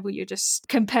another level. You're just,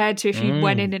 compared to if you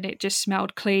went in and it just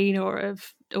smelled clean or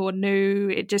new,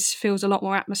 it just feels a lot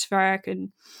more atmospheric.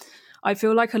 And I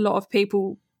feel like a lot of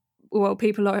people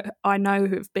I know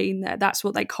who have been there, that's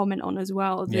what they comment on as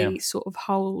well. The sort of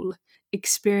whole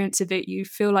experience of it, you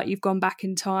feel like you've gone back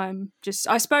in time. Just,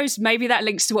 I suppose maybe that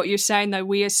links to what you're saying though.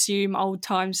 We assume old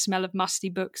times smell of musty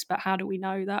books, but how do we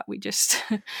know that? We just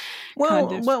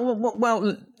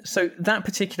well, so that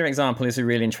particular example is a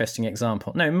really interesting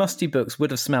example. No, musty books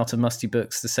would have smelt of musty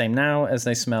books the same now as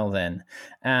they smell then,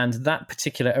 and that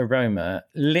particular aroma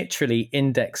literally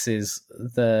indexes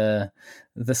the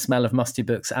smell of musty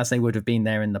books as they would have been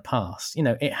there in the past. You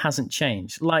know, it hasn't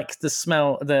changed. Like the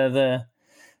smell, the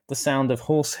sound of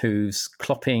horse hooves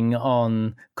clopping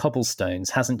on cobblestones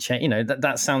hasn't changed. You know,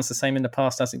 that sounds the same in the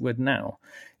past as it would now.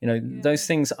 You know, those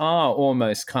things are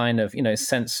almost kind of, you know,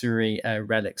 sensory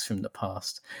relics from the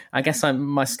past. I guess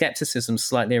my skepticism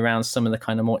slightly around some of the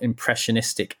kind of more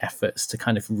impressionistic efforts to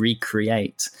kind of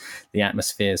recreate the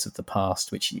atmospheres of the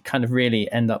past, which you kind of really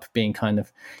end up being kind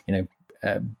of, you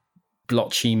know,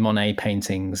 blotchy Monet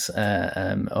paintings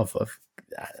of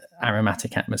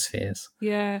aromatic atmospheres.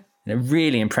 Yeah. You know,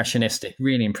 really impressionistic.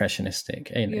 You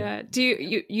know. Yeah. Do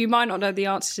you might not know the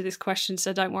answer to this question,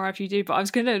 so don't worry if you do, but I was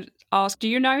going to ask, do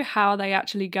you know how they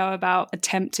actually go about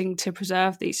attempting to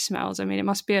preserve these smells? I mean, it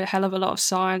must be a hell of a lot of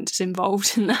science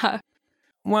involved in that.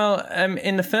 Well,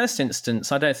 in the first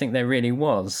instance, I don't think there really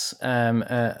was.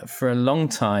 For a long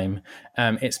time,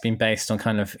 it's been based on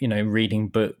kind of, you know, reading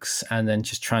books and then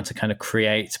just trying to kind of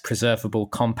create preservable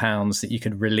compounds that you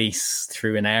could release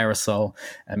through an aerosol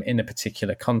in a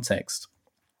particular context.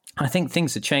 I think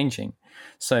things are changing.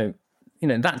 So, you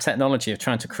know, that technology of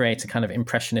trying to create a kind of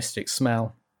impressionistic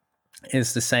smell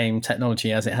is the same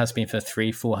technology as it has been for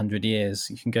 300-400 years.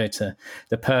 You can go to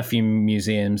the perfume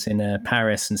museums in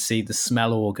Paris and see the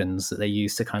smell organs that they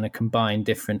use to kind of combine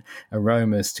different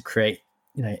aromas to create,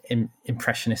 you know,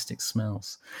 impressionistic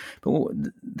smells. But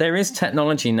there is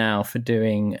technology now for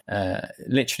doing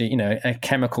literally, you know, a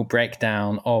chemical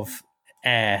breakdown of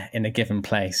air in a given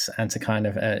place and to kind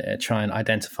of try and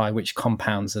identify which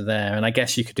compounds are there. And I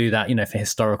guess you could do that, you know, for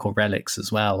historical relics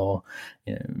as well, or,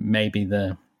 you know, maybe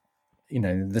the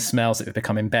smells that have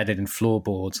become embedded in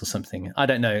floorboards or something. I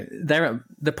don't know.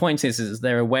 The point is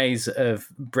there are ways of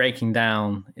breaking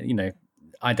down, you know,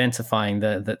 identifying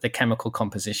the chemical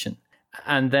composition.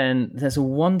 And then there's a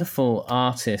wonderful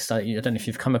artist. I don't know if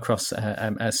you've come across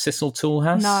Cecil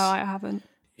Toolhouse. No, I haven't.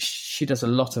 She does a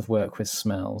lot of work with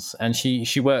smells, and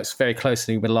she works very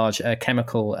closely with large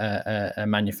chemical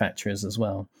manufacturers as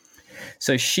well.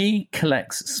 So she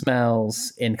collects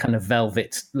smells in kind of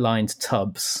velvet-lined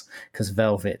tubs because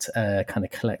velvet kind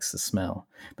of collects the smell.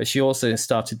 But she also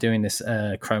started doing this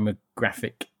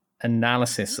chromatographic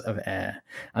analysis of air,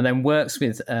 and then works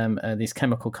with these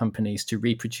chemical companies to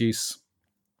reproduce,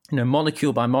 you know,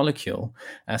 molecule by molecule,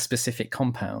 specific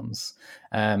compounds.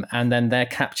 And then they're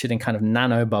captured in kind of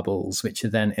nanobubbles, which are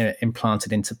then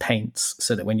implanted into paints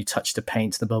so that when you touch the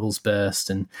paint, the bubbles burst.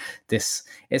 And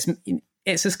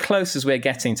it's as close as we're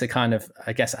getting to kind of,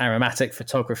 I guess, aromatic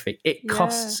photography. It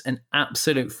costs an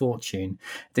absolute fortune.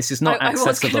 This is not accessible. I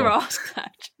was going to ask that,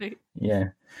 actually. Yeah.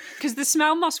 Because the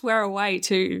smell must wear away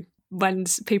too when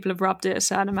people have rubbed it a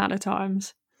certain amount of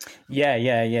times.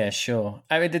 Yeah, sure.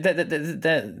 I mean,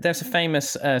 there's a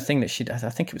famous thing that she does. I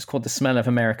think it was called The Smell of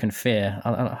American Fear.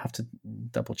 I'll have to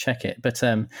double check it. But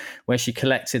where she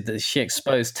she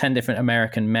exposed 10 different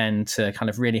American men to kind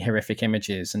of really horrific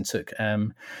images and took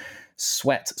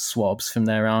sweat swabs from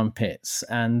their armpits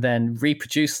and then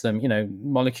reproduced them, you know,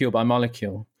 molecule by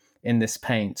molecule in this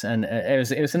paint. And it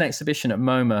was an exhibition at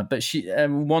MoMA. But she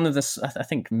one of the, I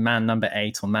think Man Number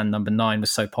 8 or Man Number 9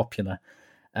 was so popular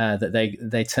that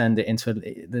they turned it into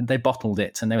they bottled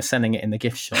it and they were selling it in the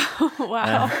gift shop.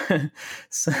 Wow.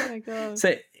 So, oh my God.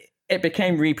 So it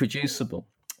became reproducible.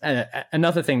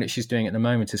 Another thing that she's doing at the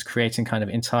moment is creating kind of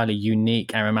entirely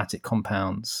unique aromatic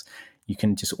compounds you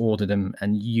can just order them,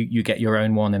 and you get your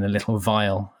own one in a little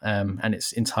vial, and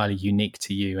it's entirely unique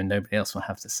to you, and nobody else will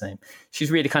have the same.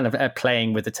 She's really kind of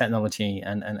playing with the technology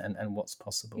and what's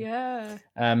possible. Yeah.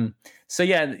 So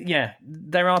yeah,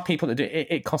 there are people that do it.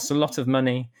 It costs a lot of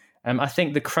money. I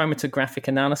think the chromatographic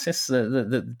analysis,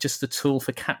 just the tool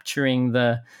for capturing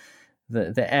the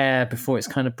air before it's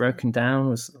kind of broken down,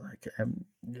 was like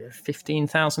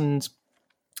 15,000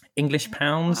 English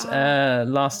pounds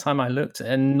last time I looked,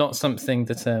 and not something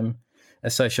that a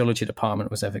sociology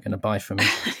department was ever going to buy from me.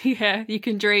 Yeah, you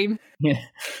can dream. Yeah.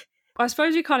 I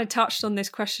suppose you kind of touched on this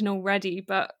question already,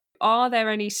 but are there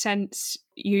any scents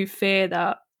you fear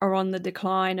that are on the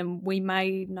decline and we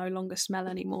may no longer smell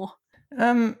anymore?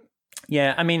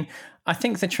 Yeah, I mean, I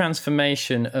think the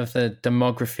transformation of the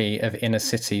demography of inner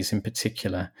cities in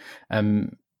particular,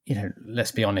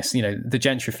 let's be honest, the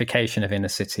gentrification of inner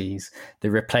cities,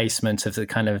 the replacement of the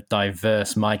kind of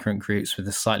diverse migrant groups with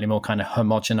a slightly more kind of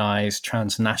homogenized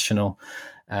transnational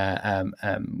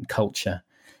culture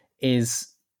is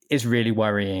really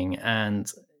worrying.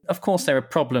 And of course, there are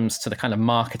problems to the kind of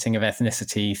marketing of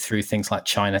ethnicity through things like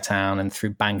Chinatown and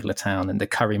through Bangalore and the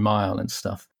Curry Mile and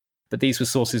stuff. But these were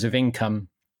sources of income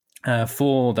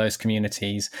for those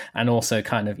communities, and also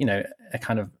kind of,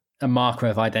 a marker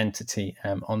of identity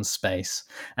on space.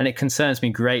 And it concerns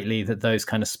me greatly that those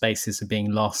kind of spaces are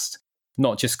being lost,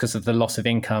 not just because of the loss of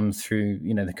income through,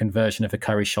 the conversion of a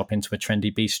curry shop into a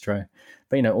trendy bistro,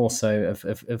 but, also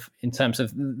of in terms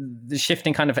of the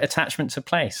shifting kind of attachment to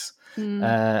place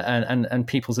and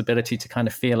people's ability to kind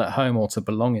of feel at home or to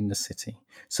belong in the city.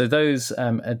 So those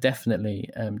are definitely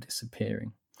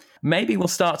disappearing. Maybe we'll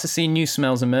start to see new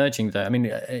smells emerging, though. I mean,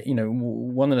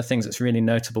 one of the things that's really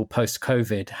notable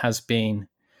post-COVID has been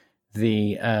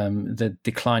the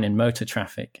decline in motor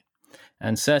traffic.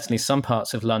 And certainly some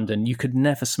parts of London, you could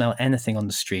never smell anything on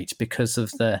the street because of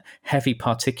the heavy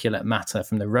particulate matter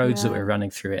from the roads that were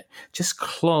running through it, just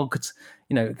clogged,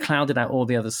 clouded out all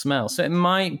the other smells. So it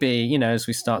might be, as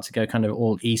we start to go kind of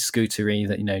all e-scootery,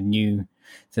 that, new,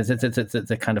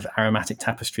 the kind of aromatic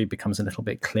tapestry becomes a little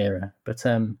bit clearer. But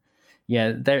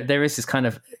there is this kind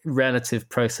of relative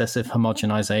process of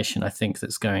homogenization, I think,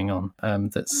 that's going on,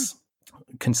 that's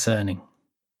concerning.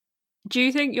 Do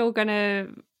you think you're going to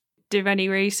do any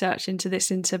research into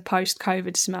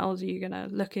post-COVID smells? Are you going to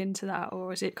look into that,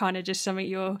 or is it kind of just something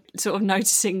you're sort of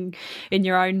noticing in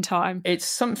your own time? It's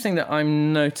something that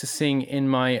I'm noticing in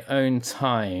my own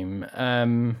time.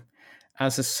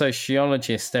 As a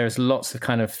sociologist, there's lots of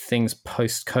kind of things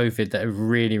post-COVID that are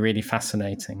really, really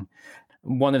fascinating.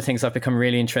 One of the things I've become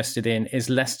really interested in is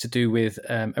less to do with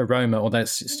aroma, although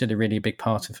it's still a really big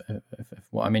part of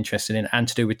what I'm interested in, and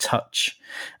to do with touch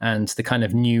and the kind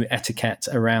of new etiquette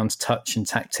around touch and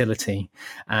tactility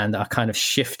and our kind of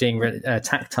shifting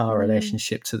tactile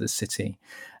relationship to the city.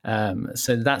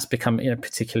 So that's become,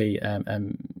 particularly,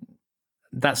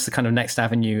 that's the kind of next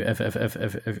avenue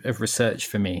of research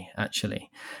for me, actually.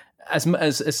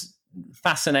 As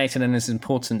fascinating and as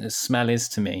important as smell is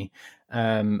to me,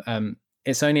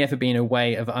 it's only ever been a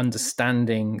way of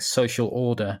understanding social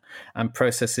order and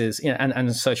processes,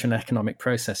 and social and economic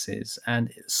processes.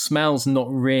 And smell's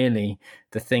not really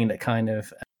the thing that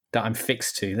I'm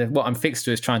fixed to. What I'm fixed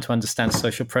to is trying to understand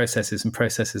social processes and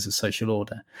processes of social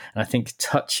order. And I think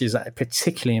touch is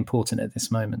particularly important at this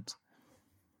moment.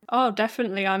 Oh,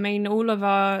 definitely. I mean, all of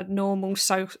our normal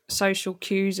social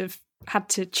cues have had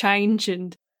to change,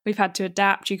 and we've had to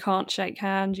adapt. You can't shake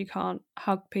hands, you can't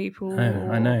hug people.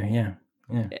 I know, yeah.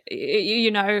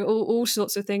 All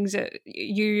sorts of things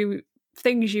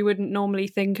things you wouldn't normally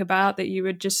think about that you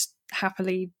would just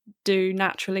happily do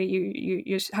naturally.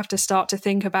 You have to start to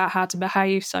think about how to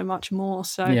behave so much more.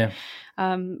 So,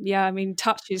 I mean,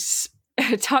 touch is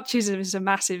a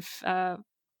massive.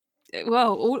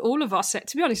 All of our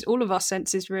to be honest, all of our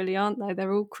senses really, aren't they?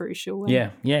 They're all crucial. Yeah,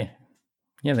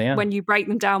 they are. When you break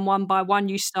them down one by one,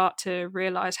 you start to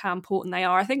realise how important they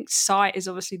are. I think sight is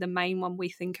obviously the main one we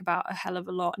think about a hell of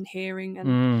a lot, and hearing,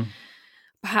 and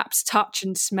perhaps touch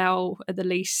and smell are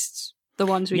the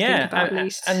ones we think about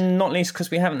least. And not least because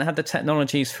we haven't had the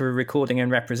technologies for recording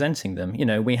and representing them.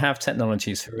 We have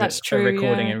technologies for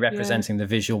recording and representing the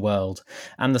visual world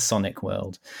and the sonic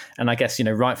world. And I guess,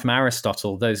 right from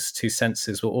Aristotle, those two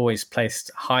senses were always placed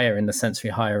higher in the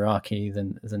sensory hierarchy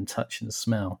than touch and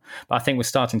smell. But I think we're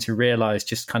starting to realise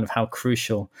just kind of how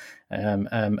crucial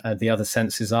the other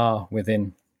senses are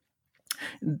within.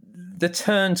 The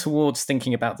turn towards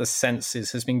thinking about the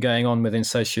senses has been going on within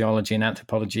sociology and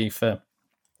anthropology for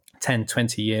 10,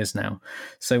 20 years now.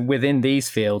 So within these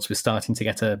fields, we're starting to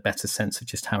get a better sense of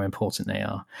just how important they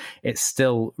are. It's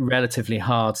still relatively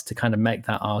hard to kind of make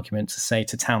that argument to say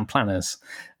to town planners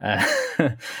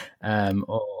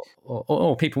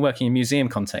or people working in museum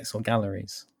contexts or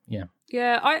galleries. Yeah.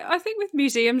 Yeah, I think with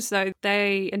museums, though,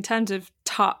 they, in terms of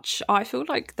touch, I feel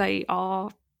like they are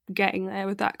getting there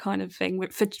with that kind of thing.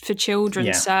 For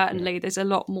children, certainly, there's a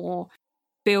lot more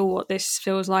feel what this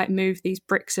feels like, move these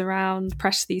bricks around,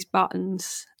 press these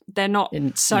buttons. They're not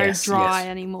dry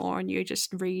anymore, and you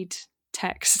just read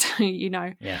text, you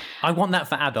know. Yeah, I want that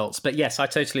for adults, but yes, I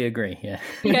totally agree. Yeah.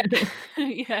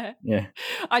 Yeah.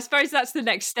 I suppose that's the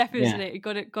next step, isn't it? You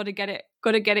got to get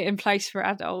it in place for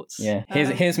adults. Yeah.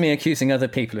 Here's me accusing other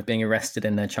people of being arrested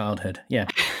in their childhood. Yeah.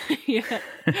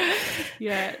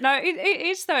 Yeah. No, it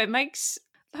is though. It makes,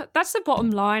 that's the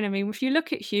bottom line. I mean, if you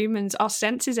look at humans, our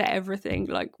senses are everything.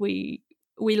 Like we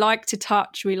like to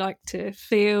touch, we like to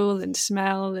feel and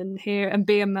smell and hear and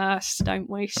be immersed, don't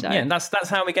we? So yeah, and that's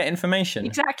how we get information.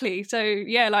 Exactly. So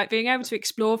yeah, like being able to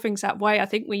explore things that way, I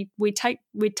think we'd take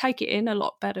it in a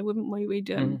lot better, wouldn't we?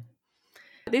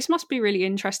 This must be really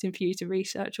interesting for you to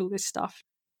research all this stuff.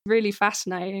 Really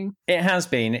fascinating. It has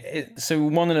been. So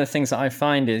one of the things that I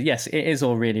find is, yes, it is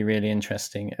all really, really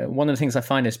interesting. One of the things I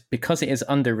find is because it is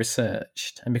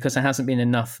under-researched and because there hasn't been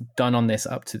enough done on this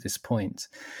up to this point,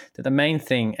 that the main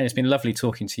thing, and it's been lovely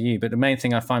talking to you, but the main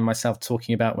thing I find myself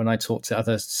talking about when I talk to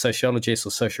other sociologists or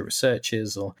social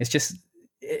researchers, or it's just,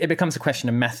 it becomes a question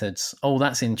of methods. Oh,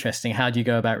 that's interesting. How do you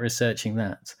go about researching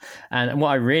that? And what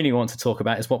I really want to talk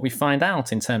about is what we find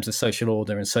out in terms of social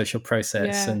order and social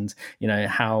process and, you know,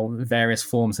 how various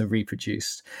forms are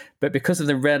reproduced. But because of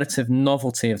the relative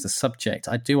novelty of the subject,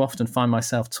 I do often find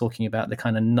myself talking about the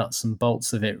kind of nuts and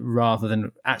bolts of it rather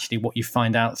than actually what you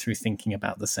find out through thinking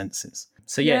about the senses.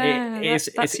 So it's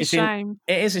a shame.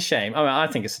 It is a shame. Oh, I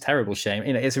think it's a terrible shame.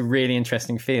 You know, it's a really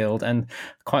interesting field, and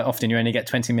quite often you only get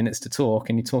 20 minutes to talk,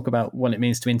 and you talk about what it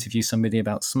means to interview somebody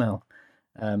about smell.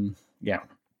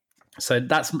 So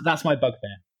that's my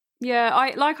bugbear. Yeah,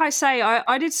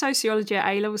 I did sociology at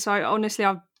A-level, so honestly,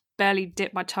 I've barely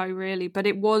dipped my toe really, but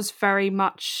it was very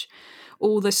much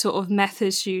all the sort of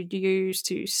methods you'd use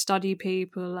to study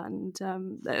people, and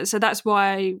so that's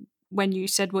why when you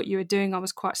said what you were doing, I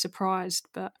was quite surprised.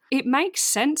 But it makes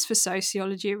sense for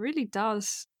sociology. It really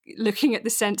does. Looking at the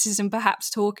senses and perhaps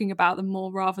talking about them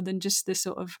more rather than just the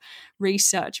sort of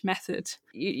research method.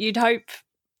 You'd hope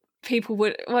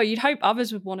you'd hope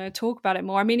others would want to talk about it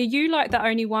more. I mean, are you like the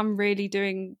only one really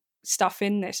doing stuff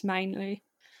in this mainly?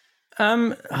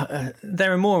 There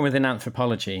are more within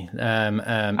anthropology. There's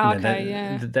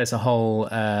a whole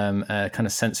kind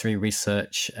of sensory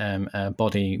research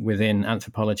body within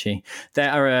anthropology.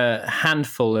 There are a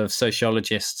handful of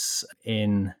sociologists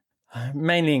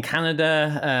mainly in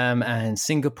Canada and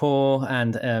Singapore,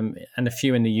 and a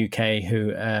few in the UK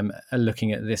who are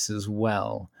looking at this as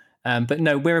well. But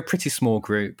no, we're a pretty small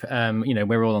group.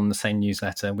 We're all on the same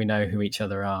newsletter. We know who each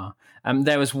other are.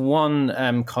 There was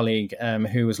one colleague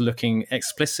who was looking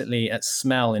explicitly at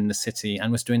smell in the city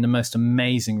and was doing the most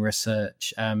amazing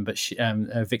research.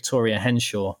 Victoria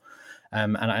Henshaw,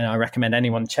 and I recommend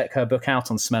anyone check her book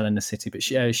out on smell in the city. But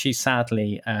she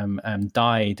sadly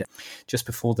died just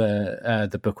before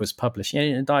the book was published.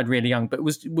 She died really young, but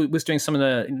was doing some of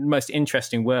the most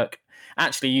interesting work,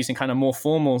 actually using kind of more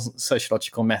formal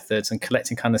sociological methods and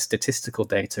collecting kind of statistical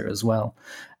data as well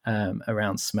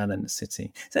around smell in the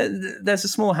city. So there's a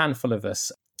small handful of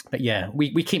us. But yeah,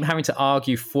 we keep having to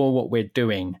argue for what we're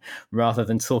doing rather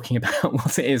than talking about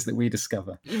what it is that we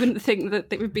discover. You wouldn't think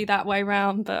that it would be that way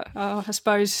round, but I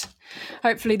suppose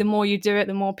hopefully the more you do it,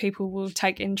 the more people will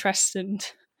take interest and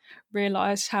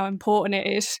realise how important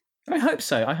it is. I hope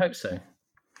so.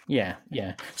 Yeah.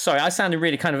 Sorry, I sounded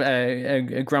really kind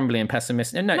of grumbly and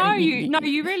pessimistic. No,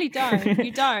 you really don't.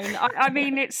 You don't. I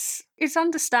mean, it's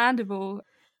understandable.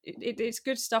 It's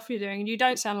good stuff you're doing, and you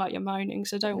don't sound like you're moaning,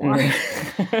 so don't worry.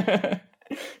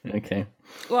 Okay.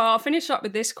 Well, I'll finish up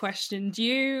with this question. Do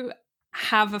you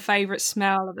have a favourite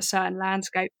smell of a certain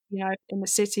landscape, in the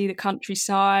city, the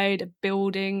countryside, a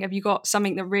building? Have you got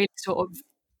something that really sort of,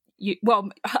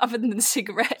 other than the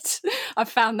cigarettes, I've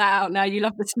found that out now. You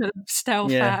love the smell of stale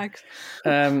fags.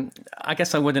 I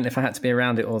guess I wouldn't if I had to be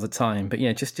around it all the time, but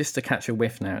yeah, just to catch a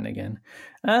whiff now and again.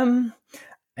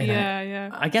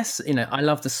 I guess, I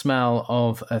love the smell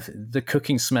of the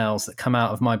cooking smells that come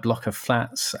out of my block of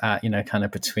flats at, kind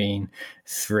of between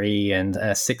 3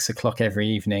 and 6 o'clock every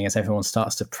evening as everyone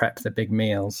starts to prep the big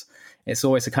meals. It's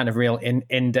always a kind of real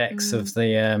index of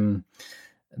the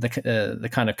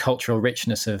kind of cultural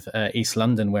richness of East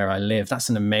London where I live. That's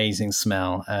an amazing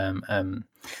smell.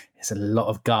 There's a lot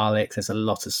of garlic. There's a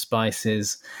lot of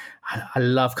spices. I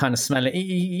love kind of smelling.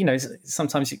 You know,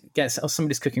 sometimes you get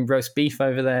somebody's cooking roast beef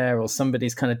over there, or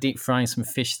somebody's kind of deep frying some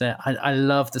fish there. I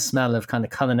love the smell of kind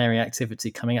of culinary activity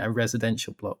coming out of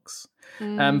residential blocks.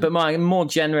 But more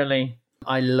generally,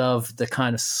 I love the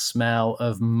kind of smell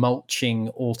of mulching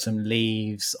autumn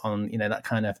leaves on, you know, that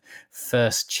kind of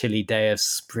first chilly day of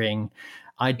spring.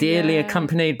 Ideally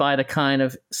accompanied by the kind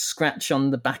of scratch on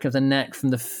the back of the neck from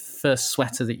the first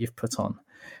sweater that you've put on.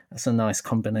 That's a nice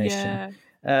combination.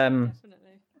 Definitely.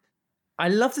 I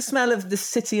love the smell of the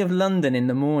City of London in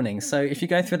the morning. So if you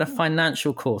go through the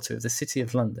financial quarter of the City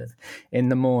of London in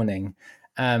the morning,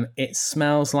 it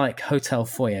smells like hotel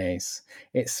foyers.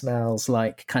 It smells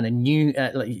like kind of new,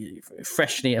 like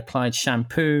freshly applied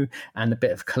shampoo and a bit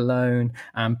of cologne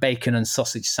and bacon and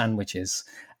sausage sandwiches.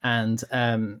 And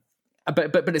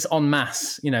but it's en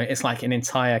masse, you know, it's like an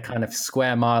entire kind of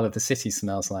square mile of the city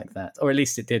smells like that, or at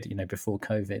least it did, you know, before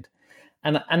COVID.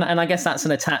 And I guess that's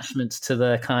an attachment to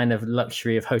the kind of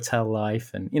luxury of hotel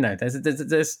life, and you know,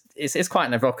 it's quite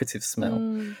an evocative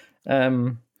smell.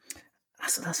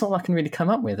 That's all I can really come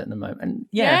up with at the moment. And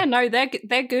no,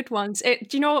 they're good ones. Do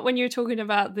you know what? When you were talking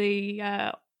about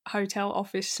the hotel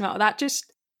office smell, that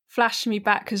just flashed me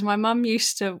back because my mum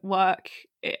used to work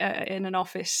in an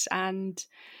office, and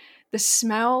the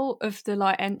smell of the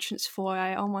like entrance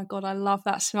foyer, oh my God, I love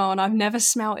that smell. And I've never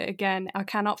smelled it again. I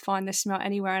cannot find this smell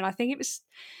anywhere. And I think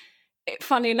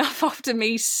funny enough, after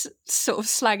me sort of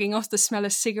slagging off the smell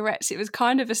of cigarettes, it was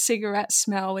kind of a cigarette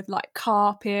smell with like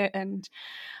carpet and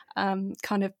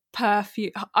kind of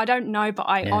perfume. I don't know, but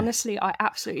I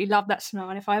absolutely love that smell.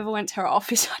 And if I ever went to her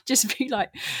office, I'd just be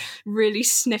like really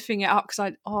sniffing it up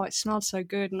because it smelled so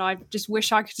good. And I just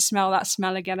wish I could smell that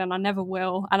smell again, and I never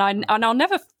will. And I'll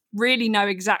never really know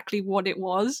exactly what it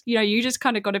was. You know, you just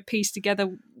kind of got to piece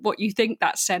together what you think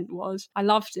that scent was. I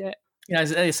loved it.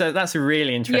 Yeah, so that's a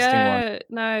really interesting one. Yeah,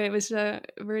 no, it was a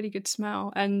really good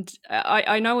smell. And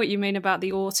I know what you mean about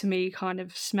the autumny kind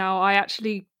of smell. I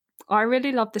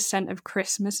really love the scent of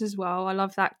Christmas as well. I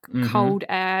love that cold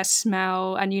air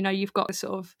smell. And, you know, you've got the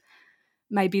sort of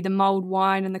maybe the mulled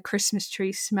wine and the Christmas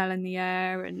tree smell in the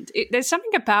air. And there's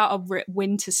something about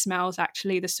winter smells,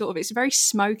 actually. It's a very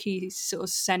smoky sort of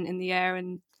scent in the air.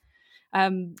 And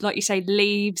like you say,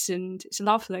 leaves, and it's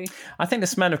lovely. I think the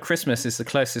smell of Christmas is the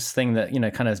closest thing that, you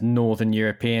know, kind of Northern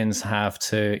Europeans have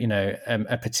to, you know,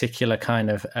 a particular kind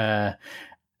of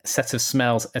set of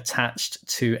smells attached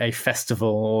to a festival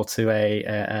or to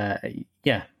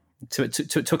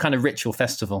to a kind of ritual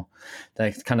festival.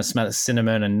 They kind of smell of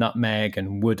cinnamon and nutmeg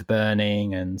and wood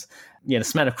burning, and the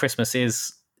smell of Christmas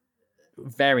is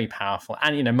very powerful.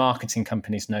 And you know, marketing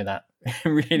companies know that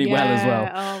really well as well.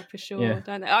 Oh, for sure,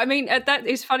 don't they? I mean, that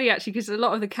is funny actually, because a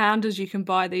lot of the candles you can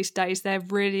buy these days, they're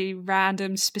really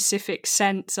random, specific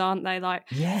scents, aren't they? Like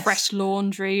fresh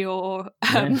laundry, or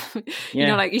you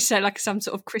know, like you said, like some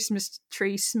sort of Christmas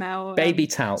tree smell, baby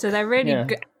talc. So they're really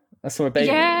good. I saw a baby.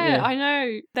 Yeah, I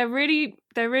know. They're really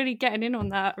getting in on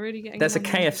that. Really getting. There's a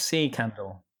KFC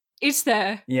candle. Is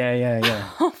there?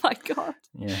 Yeah. Oh my God.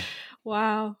 Yeah.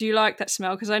 Wow. Do you like that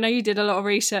smell? Because I know you did a lot of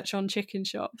research on chicken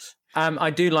shops.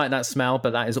 I do like that smell,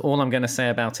 but that is all I'm going to say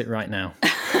about it right now.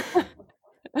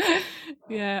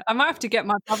 Yeah, I might have to get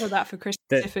my brother that for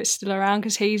Christmas if it's still around,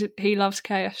 because he loves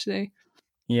KFC.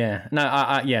 Yeah, no,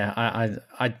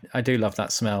 I do love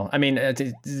that smell. I mean,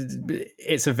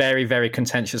 it's a very, very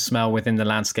contentious smell within the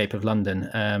landscape of London,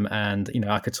 and you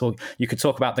know, you could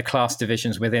talk about the class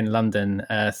divisions within London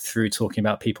through talking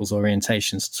about people's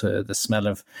orientations to the smell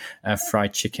of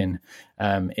fried chicken.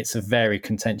 It's a very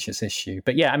contentious issue,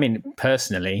 but yeah, I mean,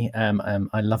 personally,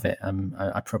 I love it.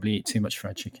 I probably eat too much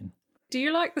fried chicken. Do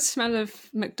you like the smell of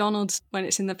McDonald's when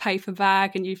it's in the paper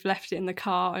bag and you've left it in the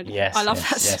car? And yes, I love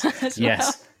that smell as well.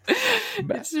 Yes.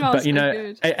 But you know,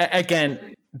 good.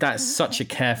 Again, that's such a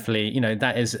carefully, you know,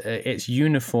 that is it's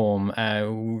uniform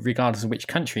regardless of which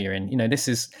country you're in. You know,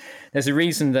 there's a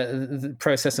reason that the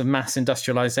process of mass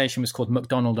industrialization was called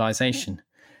McDonaldization,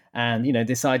 and you know,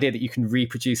 this idea that you can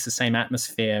reproduce the same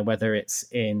atmosphere whether it's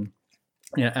in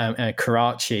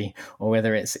Karachi or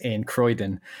whether it's in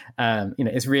Croydon,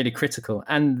 is really critical.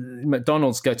 And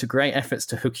McDonald's go to great efforts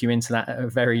to hook you into that at a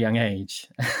very young age.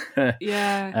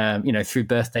 Through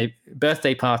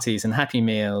birthday parties and Happy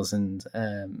Meals, and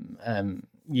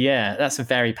that's a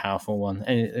very powerful one.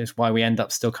 And it's why we end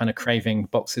up still kind of craving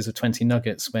boxes of 20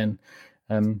 nuggets when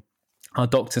our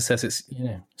doctor says it's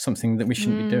something that we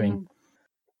shouldn't be doing.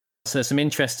 So some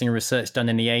interesting research done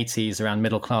in the 80s around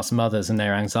middle-class mothers and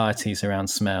their anxieties around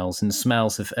smells. And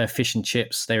smells of fish and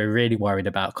chips, they were really worried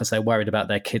about, because they're worried about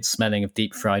their kids smelling of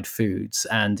deep-fried foods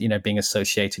and, being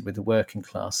associated with the working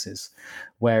classes.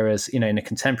 Whereas, in a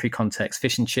contemporary context,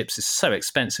 fish and chips is so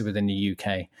expensive within the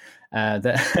UK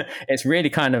that it's really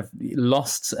kind of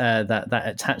lost that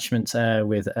attachment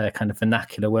with a kind of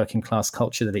vernacular working class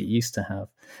culture that it used to have.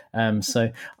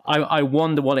 So I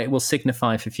wonder what it will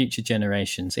signify for future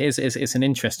generations. It's an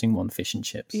interesting one, fish and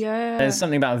chips. Yeah. There's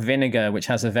something about vinegar which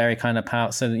has a very kind of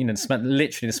power. So,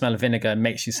 literally the smell of vinegar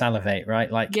makes you salivate,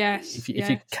 right? Like if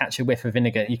you catch a whiff of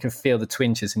vinegar, you can feel the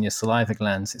twinges in your saliva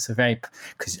glands. It's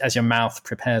because as your mouth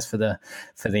prepares for the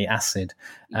acid.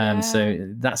 So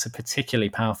that's a particularly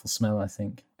powerful smell, I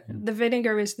think. The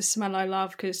vinegar is the smell I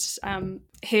love, because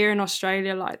here in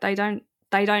Australia, like they don't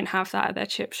have that at their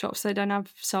chip shops. They don't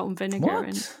have salt and vinegar.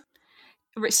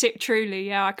 Truly,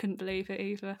 yeah, I couldn't believe it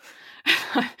either.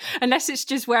 Unless it's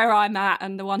just where I'm at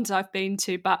and the ones I've been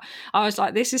to. But I was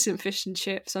like, this isn't fish and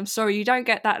chips. I'm sorry, you don't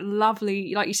get that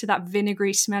lovely, like you said, that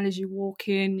vinegary smell as you walk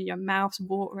in, your mouth's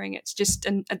watering. It's just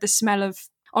the smell of,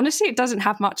 honestly, it doesn't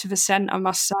have much of a scent, I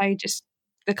must say, just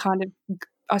the kind of,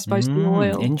 I suppose, the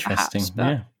oil. Interesting, perhaps,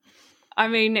 but, I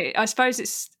mean, I suppose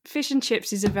it's fish and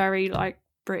chips is a very like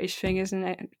British thing, isn't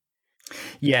it?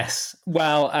 Yes.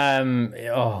 Well,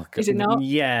 is it not?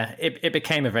 Yeah, it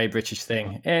became a very British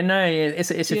thing. No,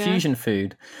 it's a fusion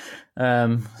food.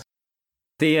 The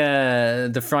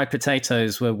fried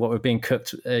potatoes were what were being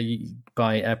cooked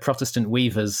by Protestant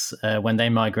weavers when they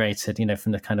migrated,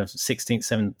 from the kind of 16th,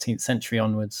 17th century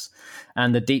onwards.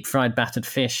 And the deep fried battered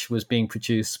fish was being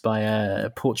produced by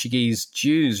Portuguese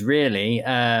Jews, really,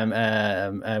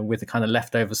 with a kind of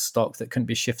leftover stock that couldn't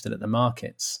be shifted at the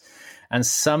markets. And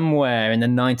somewhere in the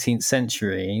 19th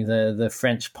century, the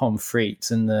French pommes frites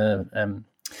and the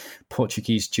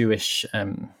Portuguese Jewish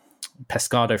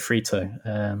pescado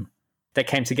frito, they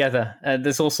came together.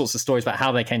 There's all sorts of stories about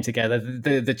how they came together.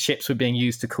 The chips were being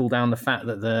used to cool down the fat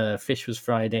that the fish was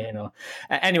fried in.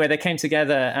 Anyway, they came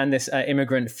together, and this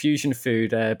immigrant fusion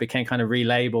food became kind of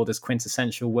relabeled as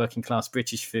quintessential working class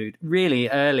British food really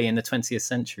early in the 20th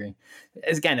century.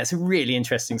 Again, it's a really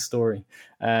interesting story.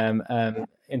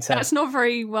 That's not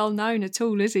very well known at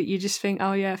all, is it? You just think,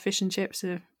 oh yeah, fish and chips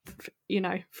are,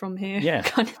 from here. Yeah.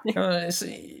 Kind of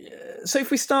thing. So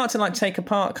if we start to take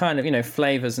apart kind of,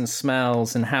 flavors and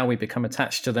smells and how we become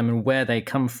attached to them and where they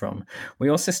come from, we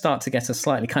also start to get a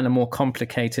slightly kind of more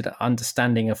complicated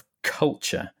understanding of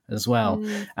culture as well,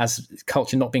 as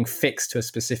culture not being fixed to a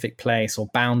specific place or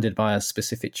bounded by a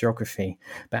specific geography,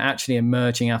 but actually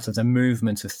emerging out of the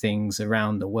movement of things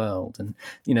around the world. And,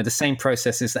 the same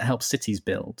processes that help cities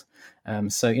build.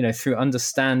 So, through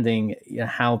understanding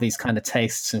how these kind of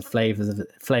tastes and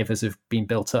flavors have been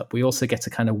built up, we also get a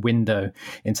kind of window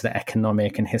into the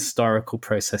economic and historical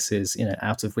processes,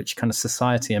 out of which kind of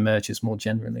society emerges more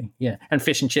generally. Yeah. And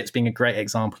fish and chips being a great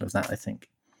example of that, I think.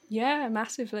 Yeah,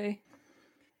 massively.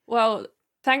 Well,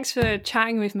 thanks for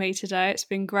chatting with me today. It's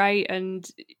been great. And,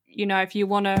 if you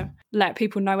want to let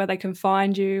people know where they can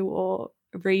find you or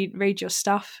read your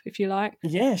stuff, if you like.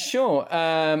 Yeah, sure.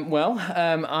 I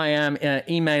am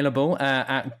emailable.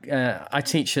 I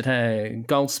teach at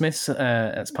Goldsmiths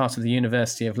as part of the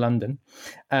University of London.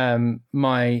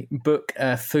 My book,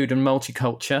 Food and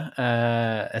Multiculture,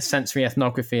 a sensory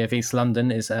ethnography of East London,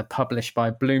 is published by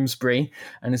Bloomsbury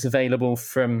and is available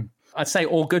from, I'd say,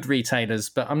 all good retailers,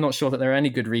 but I'm not sure that there are any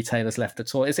good retailers left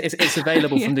at all. It's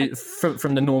available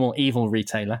from the normal evil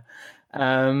retailer.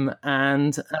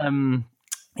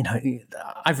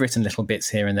 I've written little bits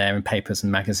here and there in papers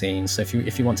and magazines. So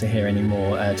if you want to hear any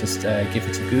more, just give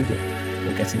it a Google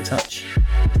or get in touch.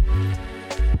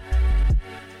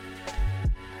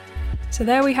 So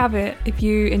there we have it. If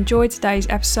you enjoyed today's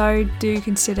episode, do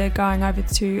consider going over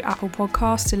to Apple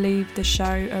Podcasts to leave the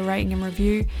show a rating and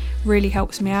review. Really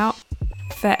helps me out.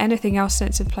 For anything else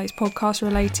Sense of Place podcast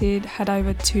related, head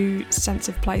over to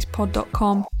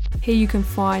senseofplacepod.com. Here you can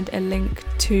find a link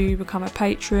to become a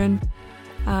patron,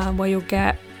 where you'll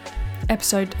get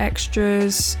episode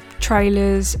extras,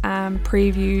 trailers and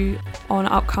preview on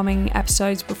upcoming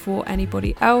episodes before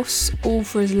anybody else, all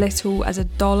for as little as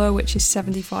 $1, which is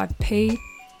 75p.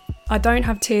 I don't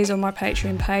have tiers on my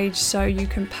Patreon page, so you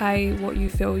can pay what you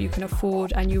feel you can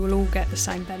afford and you will all get the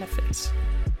same benefits.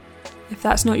 If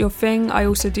that's not your thing, I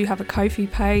also do have a Ko-fi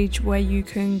page where you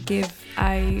can give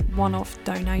a one-off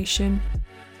donation.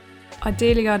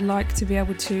 Ideally, I'd like to be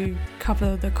able to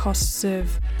cover the costs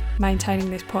of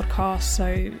maintaining this podcast,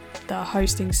 so the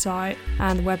hosting site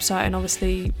and the website, and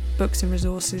obviously books and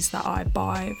resources that I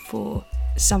buy for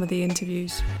some of the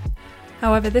interviews.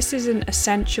 However, this isn't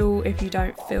essential if you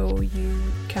don't feel you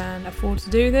can afford to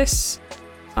do this.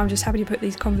 I'm just happy to put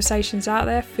these conversations out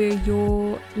there for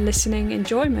your listening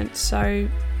enjoyment. So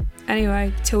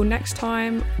anyway, till next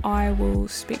time, I will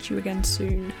speak to you again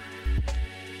soon.